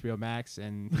pays for HBO Max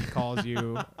and he calls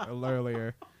you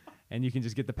earlier, and you can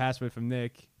just get the password from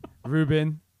Nick.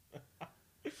 Ruben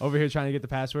over here trying to get the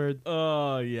password.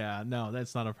 Oh yeah, no,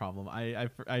 that's not a problem.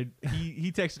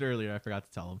 He texted earlier. I forgot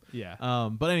to tell him. Yeah.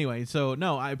 But anyway, so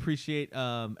no, I appreciate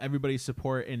everybody's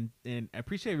support and I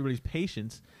appreciate everybody's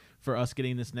patience for us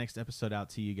getting this next episode out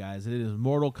to you guys. It is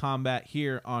Mortal Kombat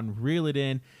here on Reel It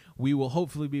In. We will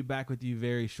hopefully be back with you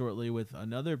very shortly with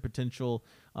another potential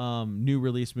new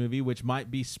release movie, which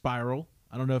might be Spiral.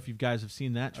 I don't know if you guys have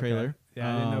seen that trailer. Okay.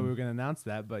 Yeah, I didn't know we were going to announce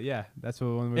that, but yeah, that's what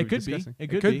one we were discussing. It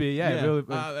could be. Yeah. Yeah.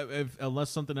 Really, unless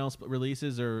something else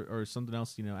releases or something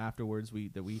else, afterwards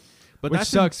But which that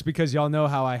sucks because y'all know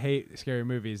how I hate scary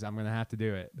movies. I'm going to have to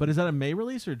do it. But is that a May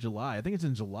release or July? I think it's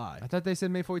in July. I thought they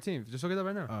said May 14th. Just look it up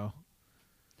right now. Oh.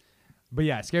 But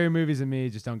yeah, scary movies and me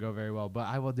just don't go very well. But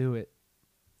I will do it.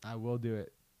 I will do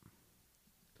it.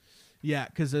 Yeah,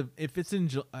 because if it's in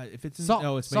it's May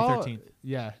 13th.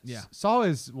 Yeah. Yeah. Saw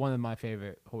is one of my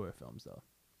favorite horror films, though.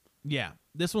 Yeah,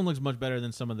 this one looks much better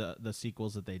than some of the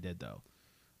sequels that they did, though.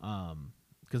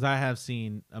 Because I have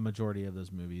seen a majority of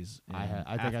those movies.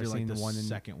 I think I've seen the one in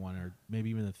second one, or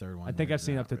maybe even the third one. I think I've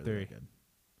seen up to really 3. Good.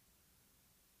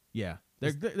 Yeah,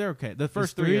 they're okay. The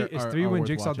first three are is 3 when worth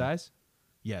Jigsaw watching. dies.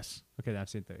 Yes. Okay, then I've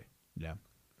seen 3.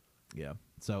 Yeah.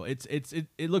 So it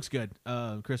looks good.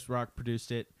 Chris Rock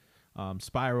produced it.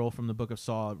 Spiral from the Book of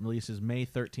Saw releases May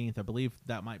 13th. I believe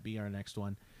that might be our next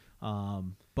one.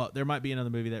 But there might be another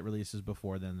movie that releases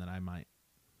before then that I might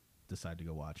decide to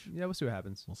go watch. Yeah, we'll see what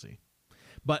happens. We'll see.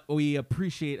 But we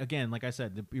appreciate, again, like I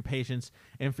said, your patience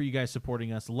and for you guys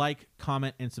supporting us. Like,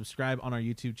 comment, and subscribe on our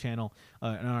YouTube channel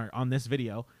on this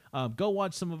video. Go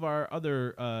watch some of our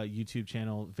other YouTube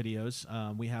channel videos.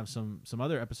 We have some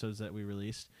other episodes that we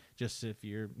released. Just if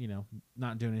you're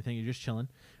not doing anything, you're just chilling.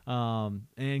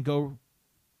 And go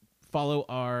follow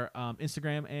our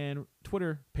Instagram and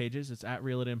Twitter pages. It's at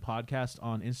Reel It In Podcast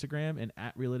on Instagram and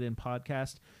at Reel It In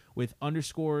Podcast with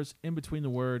underscores in between the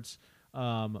words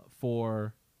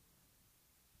for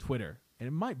Twitter. And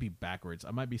it might be backwards.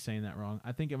 I might be saying that wrong.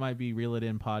 I think it might be Reel It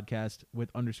In Podcast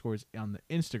with underscores on the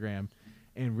Instagram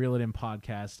and Reel It In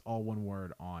Podcast, all one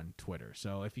word, on Twitter.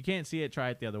 So if you can't see it, try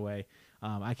it the other way.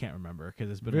 I can't remember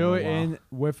because it's been Reel a It while. In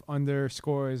with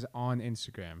underscores on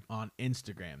Instagram. On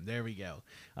Instagram. There we go.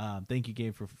 Thank you,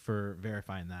 Gabe, for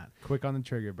verifying that. Quick on the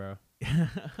trigger, bro.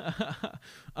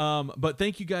 But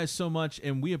thank you guys so much,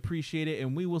 and we appreciate it,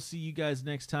 and we will see you guys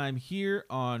next time here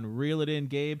on Reel It In.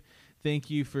 Gabe,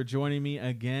 thank you for joining me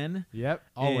again. Yep,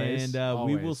 always. And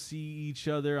we will see each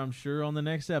other, I'm sure, on the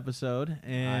next episode.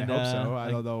 And I hope so. I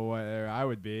don't know where I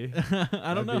would be.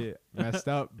 I don't know. Be messed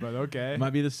up, but okay.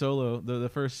 Might be the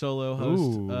first solo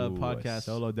host podcast.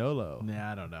 Solo dolo.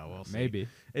 Nah, I don't know. We'll see. Maybe.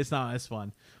 It's not as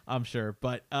fun, I'm sure.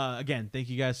 But again, thank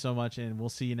you guys so much, and we'll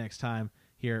see you next time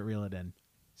here at Reel It In.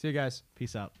 See you guys.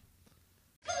 Peace out.